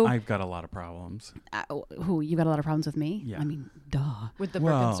 I've got a lot of problems. You got a lot of problems with me? Yeah. Duh. With the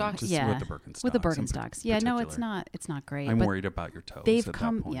Birkenstocks? Just with the Birkenstocks. With the Birkenstocks. Yeah, no, it's not great. I'm worried about your toes. They've at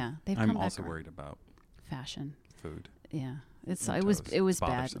come. that point. Yeah, they've I'm come also back worried about fashion, food. Yeah. It was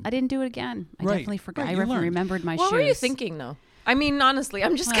bad. I didn't do it again. I definitely forgot. I remembered my shoes. What were you thinking though? I mean, honestly,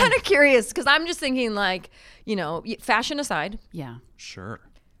 I'm just kind of curious because I'm just thinking like, fashion aside. Yeah. Sure.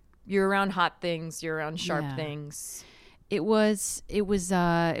 You're around hot things. You're around sharp things. It was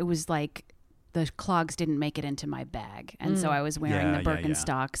like the clogs didn't make it into my bag. And so I was wearing the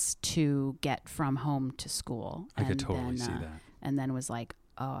Birkenstocks to get from home to school. I could totally see that. And then was like,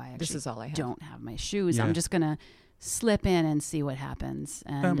 this is all I have. Don't have my shoes. I'm just going to slip in and see what happens.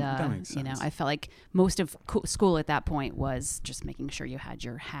 And, that makes sense. I felt like most of school at that point was just making sure you had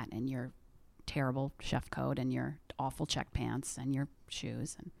your hat and your terrible chef coat and your awful check pants and your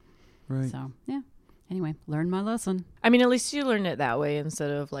shoes. And so, yeah. Anyway, learned my lesson. I mean, at least you learned it that way instead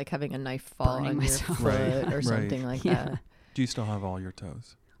of like having a knife fall on your foot or something like that. Do you still have all your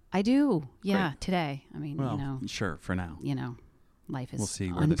toes? I do. Yeah, great. Today. I mean, sure, for now. Life is we'll see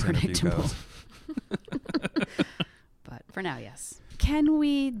where this interview goes. But for now, yes. Can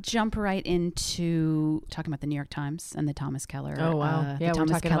we jump right into talking about the New York Times and the Thomas Keller? Oh, wow. The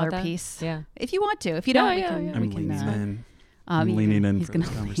Thomas Keller piece. Yeah. If you want to. If you don't, I'm leaning in. I'm leaning in for this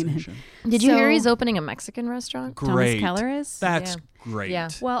conversation. Did you hear he's opening a Mexican restaurant? Great. Thomas Keller is? That's great. Yeah.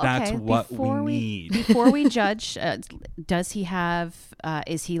 Well, that's what we need. Before we judge, does he have,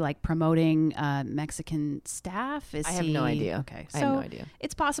 is he like promoting Mexican staff? I have no idea. Okay. I have no idea.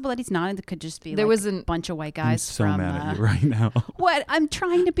 It's possible that he's not. It could just be a bunch of white guys. I'm so mad at you right now. What? I'm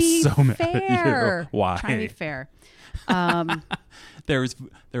trying to be so mad fair. At you. Why? Trying to be fair. There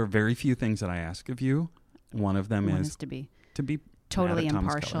are very few things that I ask of you. One of them is to be totally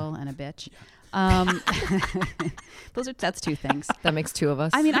impartial and a bitch. Yeah. That's two things. That makes two of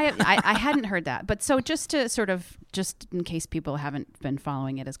us. I mean, I hadn't heard that, but so just in case people haven't been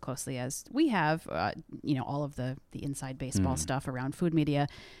following it as closely as we have, all of the inside baseball stuff around food media.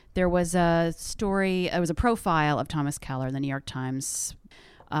 There was a story. It was a profile of Thomas Keller in the New York Times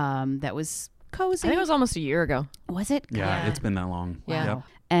that was cozy. I think it was almost a year ago. Was it? Yeah, it's been that long. Yeah. Yep.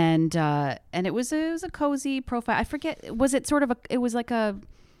 And it was a cozy profile. I forget. Was it sort of it was like a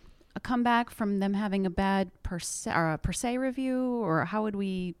comeback from them having a bad per se review, or how would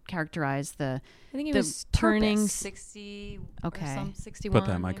we characterize the? I think it was turning 60. Okay. Or 61. Put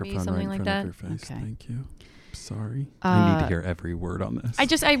that microphone right in front of your face. Okay. Thank you. Sorry. I need to hear every word on this. I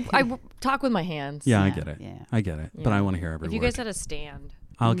talk with my hands. Yeah, I get it. Yeah. I get it. Yeah. But I want to hear every word. If you guys had a stand.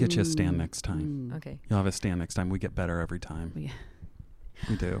 I'll get you a stand next time. Okay. You'll have a stand next time. We get better every time.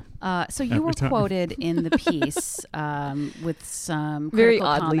 We do. So you were quoted in the piece with some critical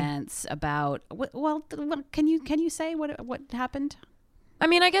comments about. Well, can you say what happened? I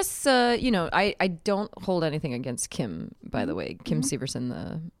mean, I guess I don't hold anything against Kim. By the way, Kim Severson,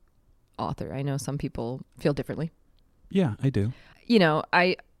 the author. I know some people feel differently. Yeah, I do.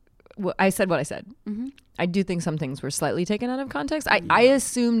 I said what I said. Mm-hmm. I do think some things were slightly taken out of context. I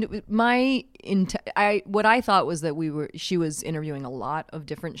assumed what I thought was that she was interviewing a lot of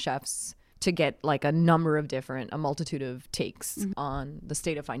different chefs to get like a multitude of takes on the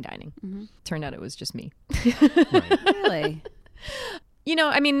state of fine dining. Mm-hmm. Turned out it was just me. Really?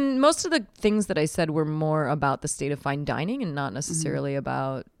 I mean, most of the things that I said were more about the state of fine dining and not necessarily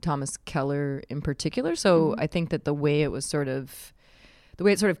about Thomas Keller in particular. So I think that the way it sort of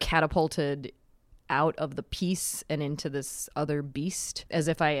catapulted out of the piece and into this other beast, as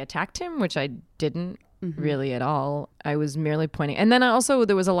if I attacked him, which I didn't really at all. I was merely pointing. And then also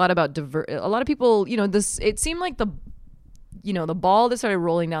there was a lot about a lot of people, it seemed like the ball that started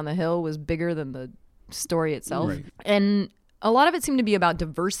rolling down the hill was bigger than the story itself. Right. And a lot of it seemed to be about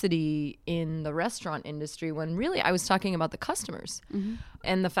diversity in the restaurant industry when really I was talking about the customers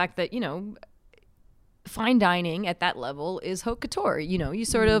and the fact that, fine dining at that level is haute couture. You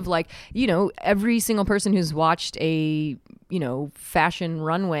sort of like, every single person who's watched a, fashion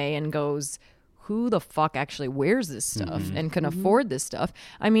runway and goes, who the fuck actually wears this stuff and can afford this stuff?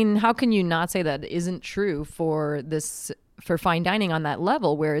 I mean, how can you not say that isn't true for fine dining on that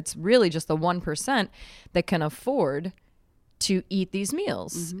level where it's really just the 1% that can afford to eat these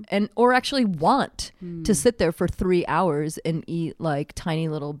meals or actually want to sit there for 3 hours and eat like tiny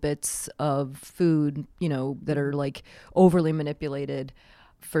little bits of food, that are like overly manipulated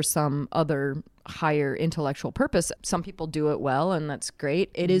for some other higher intellectual purpose. Some people do it well and that's great.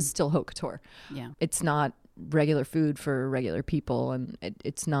 It is still haute couture. Yeah. It's not regular food for regular people and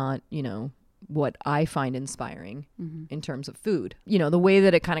it's not, what I find inspiring in terms of food. The way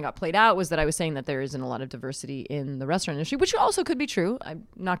that it kind of got played out was that I was saying that there isn't a lot of diversity in the restaurant industry, which also could be true. I'm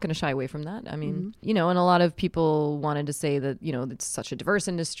not going to shy away from that. I mean, and a lot of people wanted to say that, it's such a diverse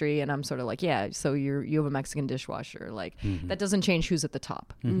industry. And I'm sort of like, yeah, so you have a Mexican dishwasher. Like that doesn't change who's at the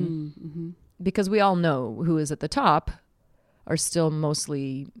top. Because we all know who is at the top are still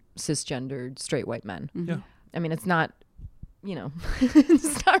mostly cisgendered straight white men. Yeah. I mean, it's not,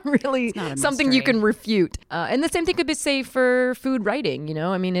 it's not really something you can refute. And the same thing could be say for food writing,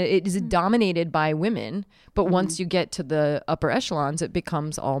 I mean, it is dominated by women, but once you get to the upper echelons, it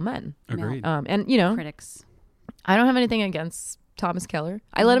becomes all men. Agreed. And, critics. I don't have anything against Thomas Keller.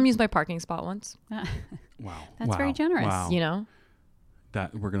 I let him use my parking spot once. Wow. That's very generous. Wow.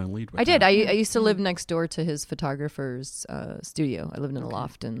 That we're going to lead with. I did. I used to live next door to his photographer's studio. I lived in a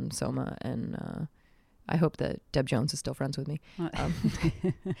loft in Soma, and I hope that Deb Jones is still friends with me.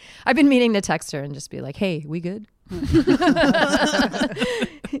 I've been meaning to text her and just be like, hey, we good?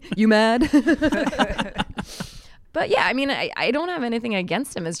 You mad? But yeah, I mean, I don't have anything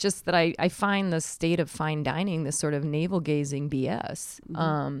against him. It's just that I find the state of fine dining this sort of navel-gazing BS.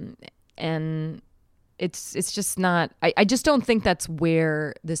 And it's just not, I just don't think that's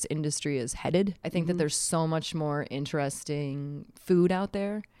where this industry is headed. I think that there's so much more interesting food out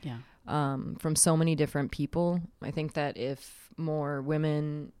there. Yeah. From so many different people. I think that if more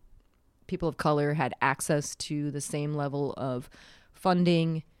women, people of color, had access to the same level of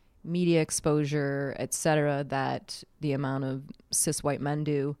funding, media exposure, etc., that the amount of cis white men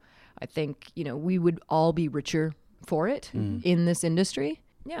do, I think, we would all be richer for it in this industry.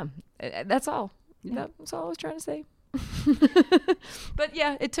 Yeah, that's all. Yeah. That's all I was trying to say. But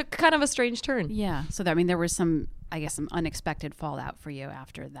yeah, it took kind of a strange turn. Yeah. So there was some unexpected fallout for you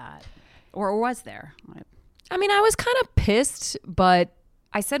after that, or was there? I mean, I was kind of pissed, but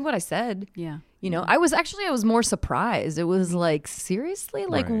I said what I said. Yeah. I was more surprised. It was like, seriously?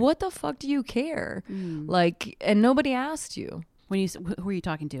 Like, Right. What the fuck do you care? Like, and nobody asked you. Who were you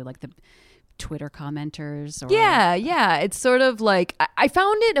talking to? Like the Twitter commenters? Or? Yeah. It's sort of like, I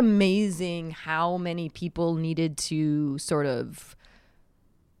found it amazing how many people needed to sort of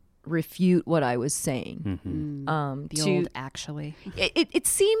refute what I was saying. The old actually. It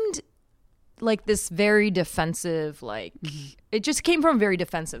seemed like this very defensive, like it just came from a very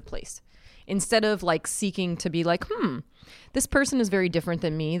defensive place, instead of like seeking to be like, this person is very different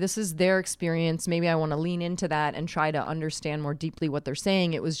than me. This is their experience. Maybe I want to lean into that and try to understand more deeply what they're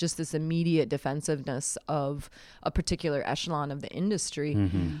saying. It was just this immediate defensiveness of a particular echelon of the industry.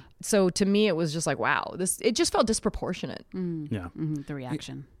 So to me, it was just like, wow, it just felt disproportionate. Yeah. The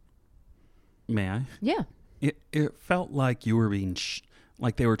reaction. May I? Yeah. It felt like you were being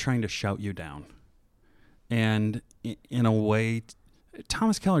like they were trying to shout you down. And in a way,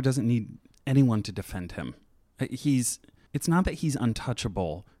 Thomas Keller doesn't need anyone to defend him. It's not that he's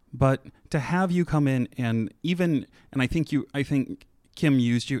untouchable, but to have you come in and I think Kim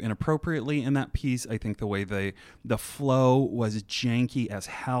used you inappropriately in that piece. I think the way the flow was janky as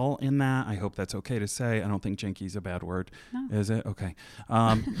hell in that. I hope that's okay to say. I don't think janky is a bad word. No. Is it? Okay.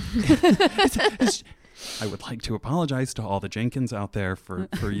 I would like to apologize to all the Jenkins out there for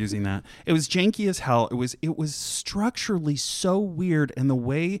using that. It was janky as hell. It was structurally so weird, and the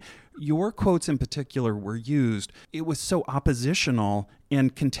way your quotes in particular were used, it was so oppositional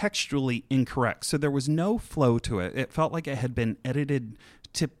and contextually incorrect. So there was no flow to it. It felt like it had been edited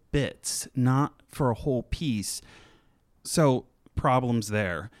to bits, not for a whole piece. So problems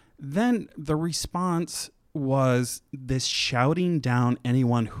there. Then the response was this shouting down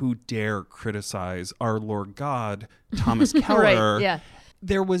anyone who dare criticize our Lord God, Thomas Keller. Right, yeah.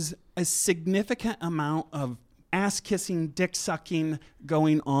 There was a significant amount of ass-kissing, dick-sucking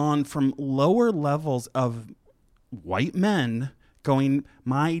going on from lower levels of white men going,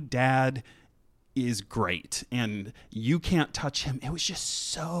 my dad is great and you can't touch him. It was just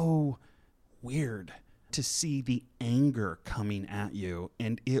so weird to see the anger coming at you.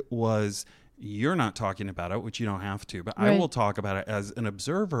 And it was... You're not talking about it, which you don't have to, but right. I will talk about it as an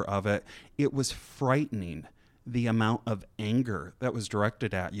observer of it. It was frightening, the amount of anger that was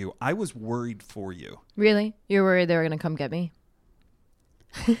directed at you. I was worried for you. Really? You're worried they were going to come get me?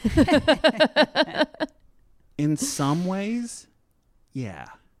 In some ways, yeah.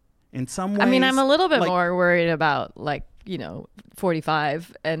 In some ways. I mean, I'm a little bit more worried about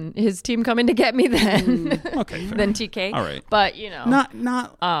 45 and his team coming to get me than than TK. All right. But,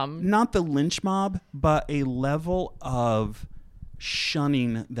 not the lynch mob, but a level of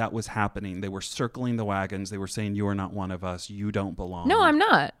shunning that was happening. They were circling the wagons. They were saying, you are not one of us. You don't belong. No, I'm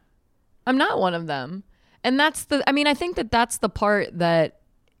not. I'm not one of them. And I think that that's the part that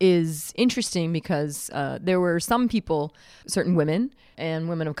is interesting because there were some people, certain women and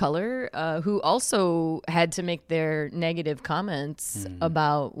women of color, who also had to make their negative comments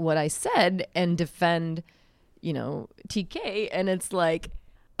about what I said and defend, TK. And it's like,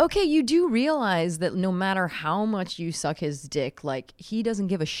 okay, you do realize that no matter how much you suck his dick, like, he doesn't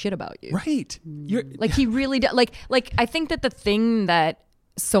give a shit about you. Right. Like, he really does. Like, I think that the thing that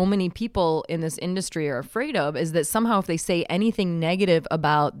so many people in this industry are afraid of is that somehow if they say anything negative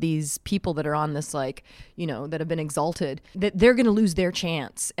about these people that are on this, like, you know, that have been exalted, that they're going to lose their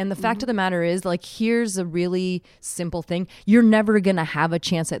chance. And the fact of the matter is, like, here's a really simple thing. You're never going to have a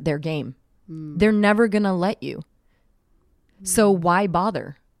chance at their game. They're never going to let you. So why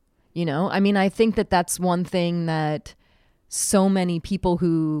bother? You know, I mean, I think that that's one thing that so many people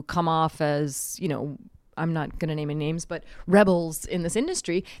who come off as, you know, I'm not going to name any names, but rebels in this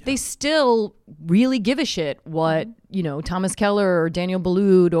industry, they still really give a shit what, you know, Thomas Keller or Daniel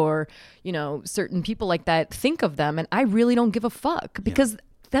Boulud or, you know, certain people like that think of them. And I really don't give a fuck because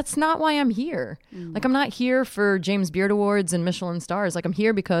that's not why I'm here. Like, I'm not here for James Beard Awards and Michelin stars. Like, I'm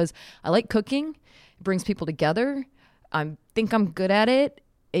here because I like cooking. It brings people together. I think I'm good at it.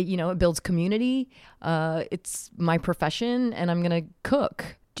 You know, it builds community. It's my profession, and I'm going to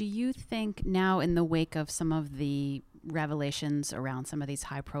cook. Do you think now, in the wake of some of the revelations around some of these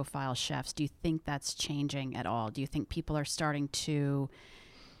high-profile chefs, do you think that's changing at all? Do you think people are starting to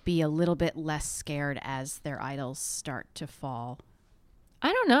be a little bit less scared as their idols start to fall?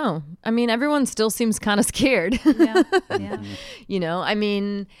 I don't know. I mean, everyone still seems kind of scared. Yeah. You know, I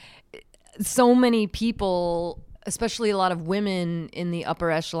mean, so many people, especially a lot of women in the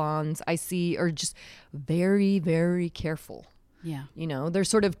upper echelons, I see are just very, very careful. Yeah. You know, they're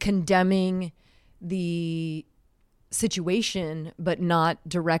sort of condemning the situation, but not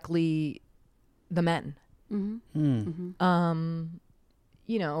directly the men.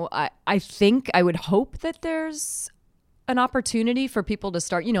 You know, I think I would hope that there's an opportunity for people to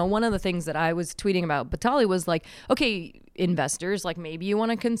start, you know, one of the things that I was tweeting about Batali was like, okay, investors, like, maybe you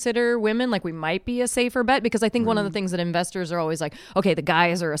want to consider women, like, we might be a safer bet, because I think one of the things that investors are always like, okay, the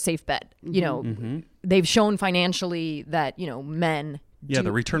guys are a safe bet. You know, they've shown financially that, you know, men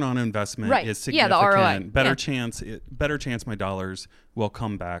the return on investment is significant. Yeah, the ROI. Better chance my dollars will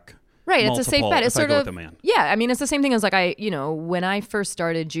come back. Right, it's a safe bet. It's sort of, I mean, it's the same thing as, like, you know, when I first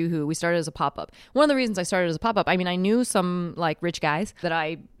started Juhu, we started as a pop-up. One of the reasons I started as a pop-up, I mean, I knew some, like, rich guys that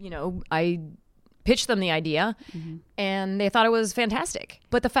I pitched them the idea and they thought it was fantastic.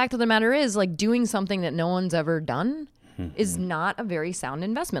 But the fact of the matter is, like, doing something that no one's ever done is not a very sound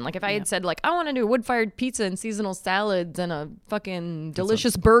investment. Like, if I had said, like, I want to do wood-fired pizza and seasonal salads and a fucking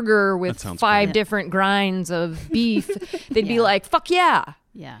delicious burger with 5 different grinds of beef, they'd be like, fuck yeah.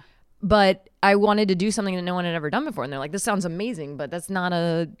 Yeah. But I wanted to do something that no one had ever done before. And they're like, this sounds amazing, but that's not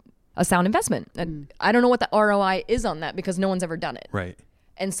a sound investment. And I don't know what the ROI is on that because no one's ever done it. Right.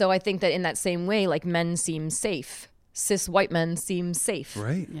 And so I think that in that same way, like, men seem safe. Cis white men seem safe.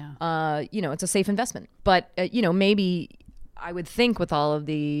 Right. Yeah. You know, it's a safe investment. But, you know, maybe I would think with all of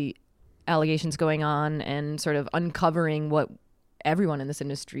the allegations going on and sort of uncovering what everyone in this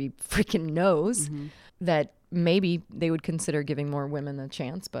industry freaking knows, that maybe they would consider giving more women a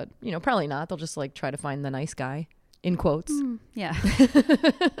chance, but, you know, probably not. They'll just, like, try to find the nice guy, in quotes. Yeah.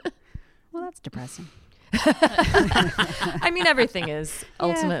 Well, that's depressing. I mean, everything is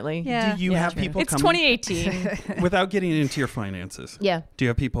ultimately. Yeah. Do you have people It's coming 2018. without getting into your finances? Yeah. Do you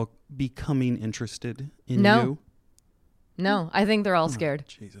have people becoming interested in No. you? No, I think they're all scared.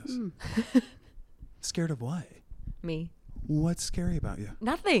 Jesus. Scared of what? Me. What's scary about you?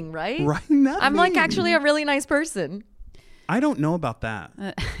 Nothing, right? Right. Nothing. I'm, like, actually a really nice person. I don't know about that.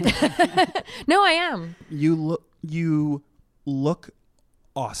 No, I am. You look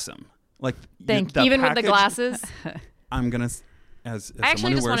awesome. Like, Thank you. Even with the glasses. I'm gonna as I actually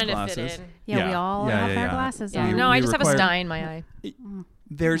someone just who wears wanted glasses. to fit in. Yeah, we all have our glasses on. No, I we just have a require- sty in my eye.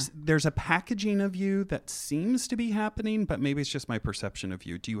 There's a packaging of you that seems to be happening, but maybe it's just my perception of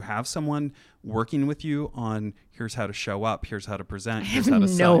you. Do you have someone working with you on here's how to show up, here's how to present, here's how to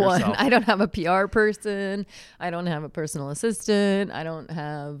sell No one. yourself? I don't have a PR person. I don't have a personal assistant. I don't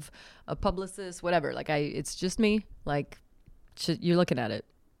have a publicist. Whatever. Like, it's just me. Like, you're looking at it.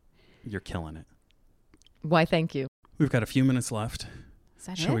 You're killing it. Why? Thank you. We've got a few minutes left. Is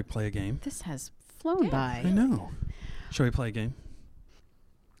that Shall it? we play a game? This has flown by. I know. Shall we play a game?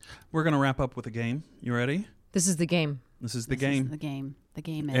 We're going to wrap up with a game. You ready? This is the game. This is the This game. is the game. The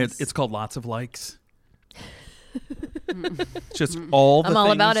game is. It's called Lots of Likes. Just all the I'm things,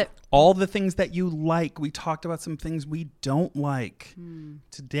 all about it. All the things that you like. We talked about some things we don't like.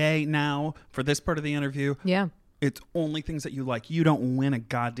 Today, now, for this part of the interview, Yeah. it's only things that you like. You don't win a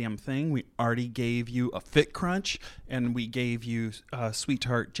goddamn thing. We already gave you a Fit Crunch, and we gave you Sweet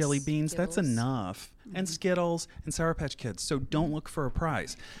Tart jelly beans. That's Skittles. enough. And Skittles and Sour Patch Kids. So don't look for a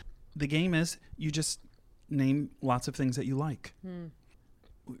prize. The game is you just name lots of things that you like.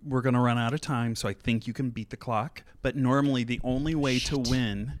 we're going to run out of time, so I think you can beat the clock. But normally the only way to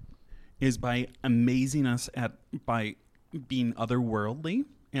win is by amazing us by being otherworldly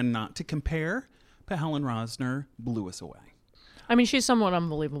and not to compare. But Helen Rosner blew us away. I mean, she's somewhat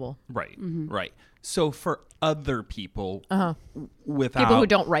unbelievable. Right, right. So for other people, without people who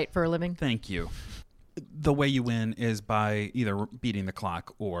don't write for a living. Thank you. The way you win is by either beating the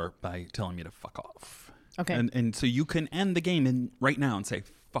clock or by telling me to fuck off. Okay. And so you can end the game right now and say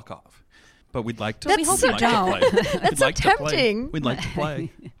fuck off. But we'd like to. That's so That's so tempting. We'd like to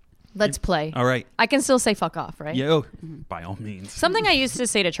play. Let's play. All right. I can still say fuck off, right? Yeah, by all means. Something I used to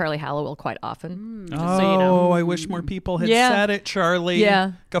say to Charlie Hallowell quite often. So you know. I wish more people had said it, Charlie.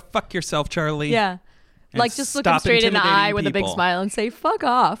 Yeah. Go fuck yourself, Charlie. Yeah. Like just look him straight in the eye with a big smile and say, fuck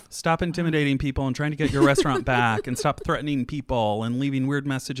off. Stop intimidating people and trying to get your restaurant back, and stop threatening people and leaving weird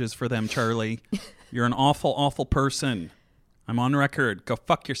messages for them, Charlie. You're an awful, awful person. I'm on record. Go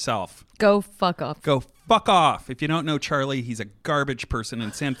fuck yourself. Go fuck off. Go fuck off. If you don't know Charlie, he's a garbage person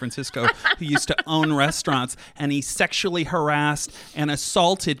in San Francisco who used to own restaurants, and he sexually harassed and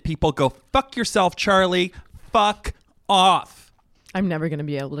assaulted people. Go fuck yourself, Charlie. Fuck off. I'm never going to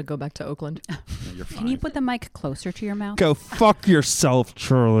be able to go back to Oakland. You're fine. Can you put the mic closer to your mouth? Go fuck yourself,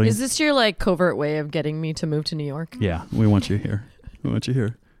 Charlie. Is this your like covert way of getting me to move to New York? Yeah, we want you here. We want you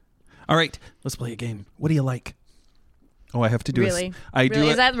here. All right, let's play a game. What do you like? Oh, I have to do really?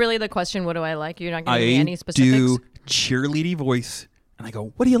 Is that really the question? What do I like? You're not going to give me any specifics? I do cheerleady voice, and I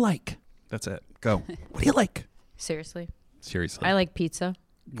go, what do you like? That's it. Go. What do you like? Seriously? I like pizza.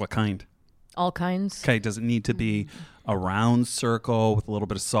 What kind? All kinds. Okay, does it need to be a round circle with a little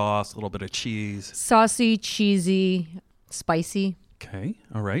bit of sauce, a little bit of cheese? Saucy, cheesy, spicy. Okay,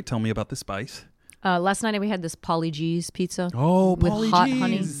 all right. Tell me about the spice. Last night we had this Polly G's pizza. Oh, with Polly hot G's.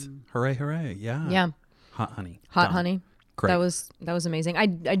 honey. Hooray, hooray. Yeah. Yeah. Hot honey. Hot honey. Great. That was amazing. I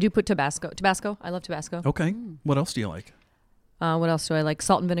do put Tabasco. I love Tabasco. Okay. What else do you like? What else do I like?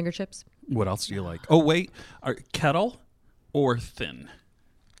 Salt and vinegar chips. What else do you like? Oh, wait. Kettle or thin?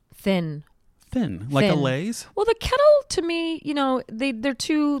 Thin. Like a Lay's? Well, the kettle to me, you know, they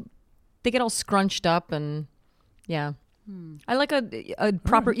get all scrunched up and yeah. I like a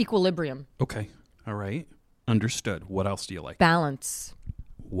proper equilibrium. Okay. All right. Understood. What else do you like? Balance.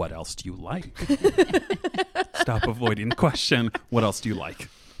 What else do you like? Stop avoiding the question. What else do you like?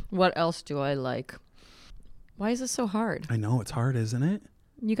 What else do I like? Why is this so hard? I know it's hard, isn't it?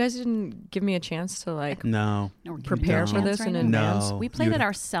 You guys didn't give me a chance to prepare for this in advance. No. We played it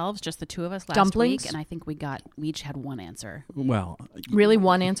ourselves, just the two of us last week, and I think we each had one answer. Well, really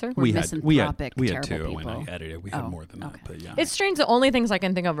one answer? We had two. People. When I edited, we had more than that. But yeah, it's strange. The only things I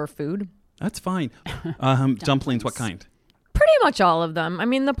can think of are food. That's fine. Dumplings. What kind? Pretty much all of them. I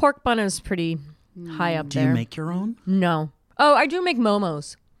mean, the pork bun is pretty high up there. Do you make your own? No. Oh, I do make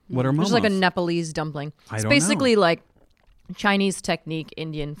momos. What are momos? It's like a Nepalese dumpling. It's basically like Chinese technique,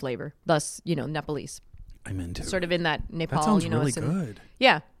 Indian flavor. Thus, Nepalese. I'm into sort of in that Nepal. That sounds really good.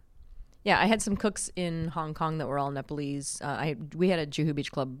 Yeah. Yeah, I had some cooks in Hong Kong that were all Nepalese. We had a Juhu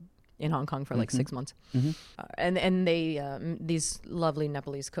Beach Club in Hong Kong for like 6 months. Mm-hmm. And they these lovely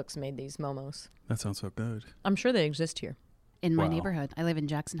Nepalese cooks made these momos. That sounds so good. I'm sure they exist here. In my neighborhood. I live in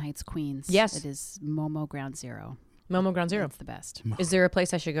Jackson Heights, Queens. Yes. It is Momo Ground Zero. Momo Ground Zero. It's the best. Is there a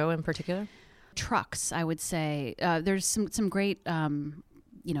place I should go in particular? Trucks, I would say. There's some great,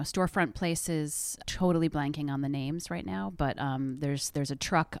 storefront places. Totally blanking on the names right now, but there's a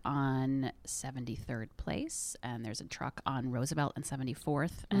truck on 73rd Place, and there's a truck on Roosevelt and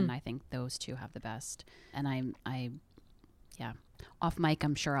 74th, and I think those two have the best. And off mic,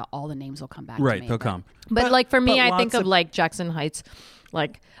 I'm sure all the names will come back. Right, to me, they'll come. But like for me, I think of like Jackson Heights.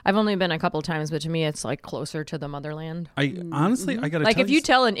 Like I've only been a couple times, but to me, it's like closer to the motherland. Honestly, I gotta like if you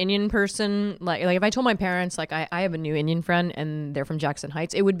tell an Indian person, like if I told my parents, like I have a new Indian friend and they're from Jackson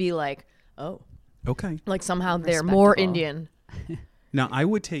Heights, it would be like, oh, okay, like somehow they're more Indian. Now I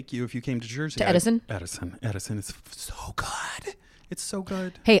would take you if you came to Jersey. To Edison. Edison is so good. It's so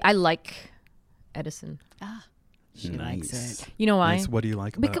good. Hey, I like Edison. She likes it. You know why? Nice. What do you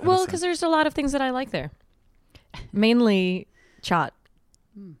like about Edison? Well, because there's a lot of things that I like there. Mainly chaat.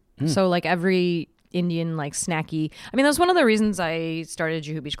 So like every Indian like snacky. I mean, that's one of the reasons I started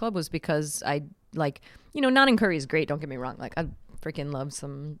Juhu Beach Club was because I like, naan and curry is great. Don't get me wrong. Like I freaking love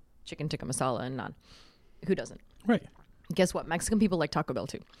some chicken tikka masala and naan. Who doesn't? Right. Guess what? Mexican people like Taco Bell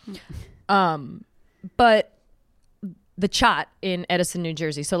too. But the chaat in Edison, New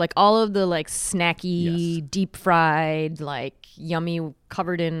Jersey. So like all of the like snacky, deep fried, like yummy,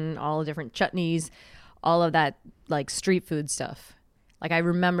 covered in all the different chutneys, all of that like street food stuff. Like I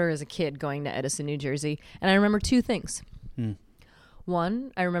remember as a kid going to Edison, New Jersey, and I remember two things.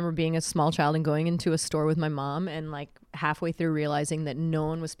 One, I remember being a small child and going into a store with my mom and like halfway through realizing that no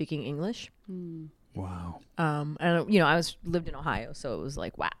one was speaking English. Wow. And I lived in Ohio, so it was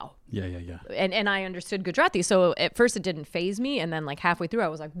like, wow. Yeah. And I understood Gujarati, so at first it didn't faze me, and then like halfway through I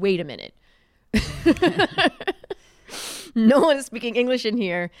was like, wait a minute. No one is speaking English in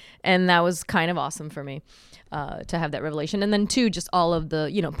here, and that was kind of awesome for me to have that revelation. And then two, just all of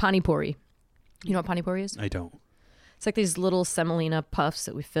the, pani puri. You know what pani puri is? I don't. It's like these little semolina puffs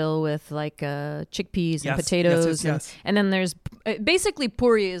that we fill with like chickpeas and potatoes. Yes. And then there's basically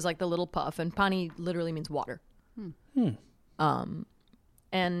puri is like the little puff, and pani literally means water.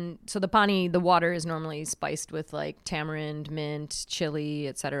 And so the water is normally spiced with like tamarind, mint, chili,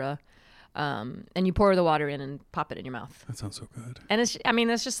 etc. And you pour the water in and pop it in your mouth. That sounds so good. And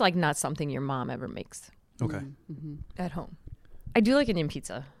it's just like not something your mom ever makes. Okay. At home. I do like Indian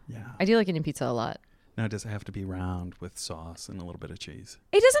pizza. Yeah. I do like Indian pizza a lot. Now, does it have to be round with sauce and a little bit of cheese?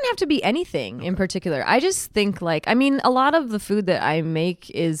 It doesn't have to be anything in particular. I just think a lot of the food that I make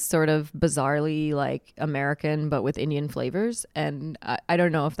is sort of bizarrely like American, but with Indian flavors. And I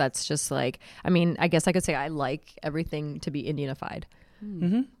don't know if that's just like, I guess I could say I like everything to be Indianified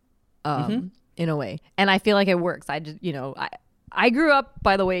in a way. And I feel like it works. I grew up,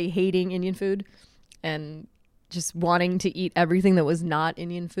 by the way, hating Indian food and just wanting to eat everything that was not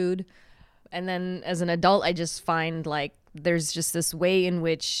Indian food. And then as an adult, I just find like there's just this way in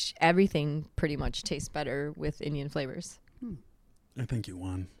which everything pretty much tastes better with Indian flavors. I think you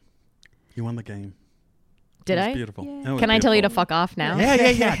won. You won the game. Did I? Beautiful. Can I tell you to fuck off now?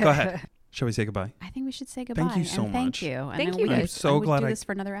 Yeah. Go ahead. Shall we say goodbye? I think we should say goodbye. Thank you so much. Thank you. Thank you, guys. I'm so glad do this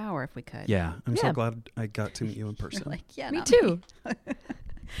for another hour if we could. Yeah, I'm so glad I got to meet you in person. Me too.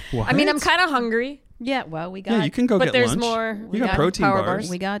 What? I'm kind of hungry. Yeah, well, we got. Yeah, you can go but get there's lunch. more. You got protein power bars.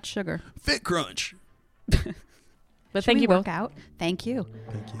 We got sugar. Fit Crunch. But thank you both. both. Out. Thank you.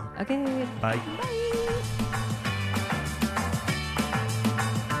 Thank you. Okay. Bye.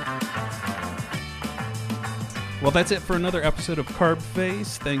 Well, that's it for another episode of Carb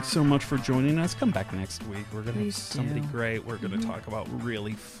Face. Thanks so much for joining us. Come back next week. We're going to have somebody great. We're going to talk about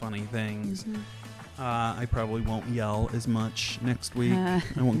really funny things. I probably won't yell as much next week. I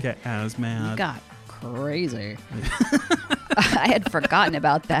won't get as mad. You got crazy. I had forgotten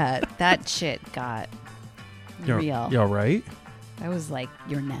about that. That shit got real. You all right? That was like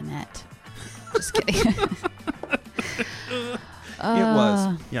your Nanette. Just kidding. It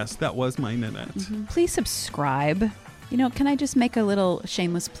was. Yes, that was my Nanette. Please subscribe. Can I just make a little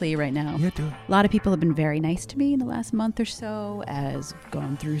shameless plea right now? Yeah, do it. A lot of people have been very nice to me in the last month or so as we've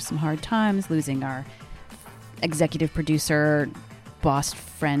gone through some hard times, losing our executive producer, boss,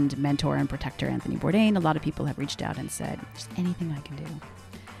 friend, mentor, and protector, Anthony Bourdain. A lot of people have reached out and said, just anything I can do.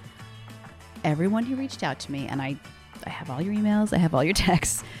 Everyone who reached out to me, and I have all your emails, I have all your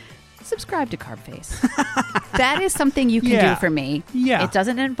texts, subscribe to Carb Face. That is something you can do for me. Yeah. It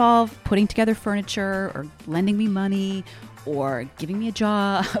doesn't involve putting together furniture or lending me money or giving me a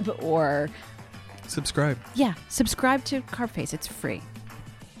job or... Subscribe. Yeah, subscribe to Carb Face. It's free.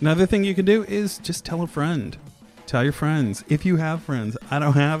 Another thing you can do is just tell a friend. Tell your friends. If you have friends. I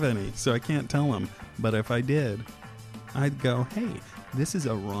don't have any, so I can't tell them. But if I did, I'd go, hey, this is a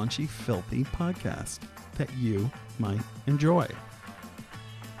raunchy, filthy podcast that you might enjoy.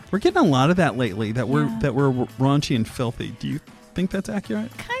 We're getting a lot of that lately, that we're raunchy and filthy. Do you think that's accurate?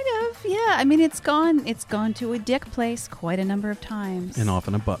 Kind of, yeah. It's gone to a dick place quite a number of times. And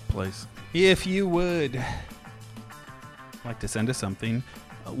often a butt place. If you would like to send us something,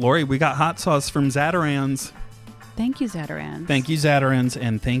 Lori, we got hot sauce from Zatarain's. Thank you, Zatarain's. Thank you, Zatarain's,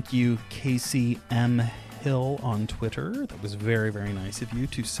 and thank you, Casey M. Hill on Twitter. That was very, very nice of you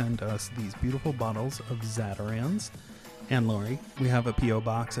to send us these beautiful bottles of Zatarain's. And Lori, we have a P.O.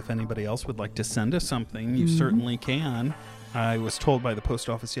 box. If anybody else would like to send us something, you certainly can. I was told by the post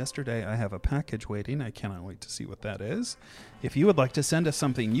office yesterday I have a package waiting. I cannot wait to see what that is. If you would like to send us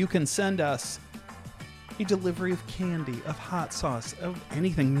something, you can send us a delivery of candy, of hot sauce, of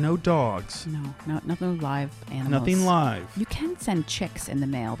anything. No dogs. No live animals. Nothing live. You can send chicks in the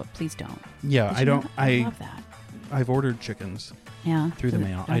mail, but please don't. Yeah, I don't. I love that. I've ordered chickens through the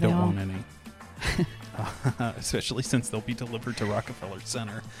mail. I don't want any. Especially since they'll be delivered to Rockefeller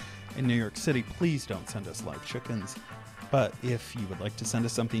Center in New York City. Please don't send us live chickens. But if you would like to send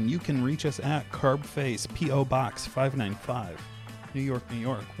us something, you can reach us at Carb Face, P.O. Box 595, New York, New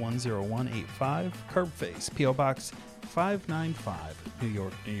York 10185. Carb Face, P.O. Box 595, New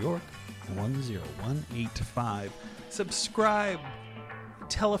York, New York 10185. Subscribe.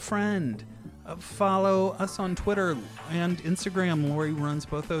 Tell a friend. Follow us on Twitter and Instagram. Lori runs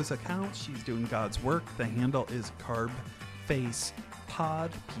both those accounts. She's doing God's work. The handle is Carb Face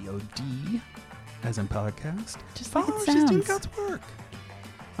Pod, P-O-D, as in podcast. Just like it She's doing sounds. God's work.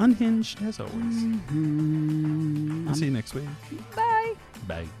 Unhinged as always. I'll see you next week. Bye.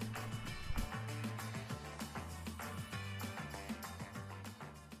 Bye.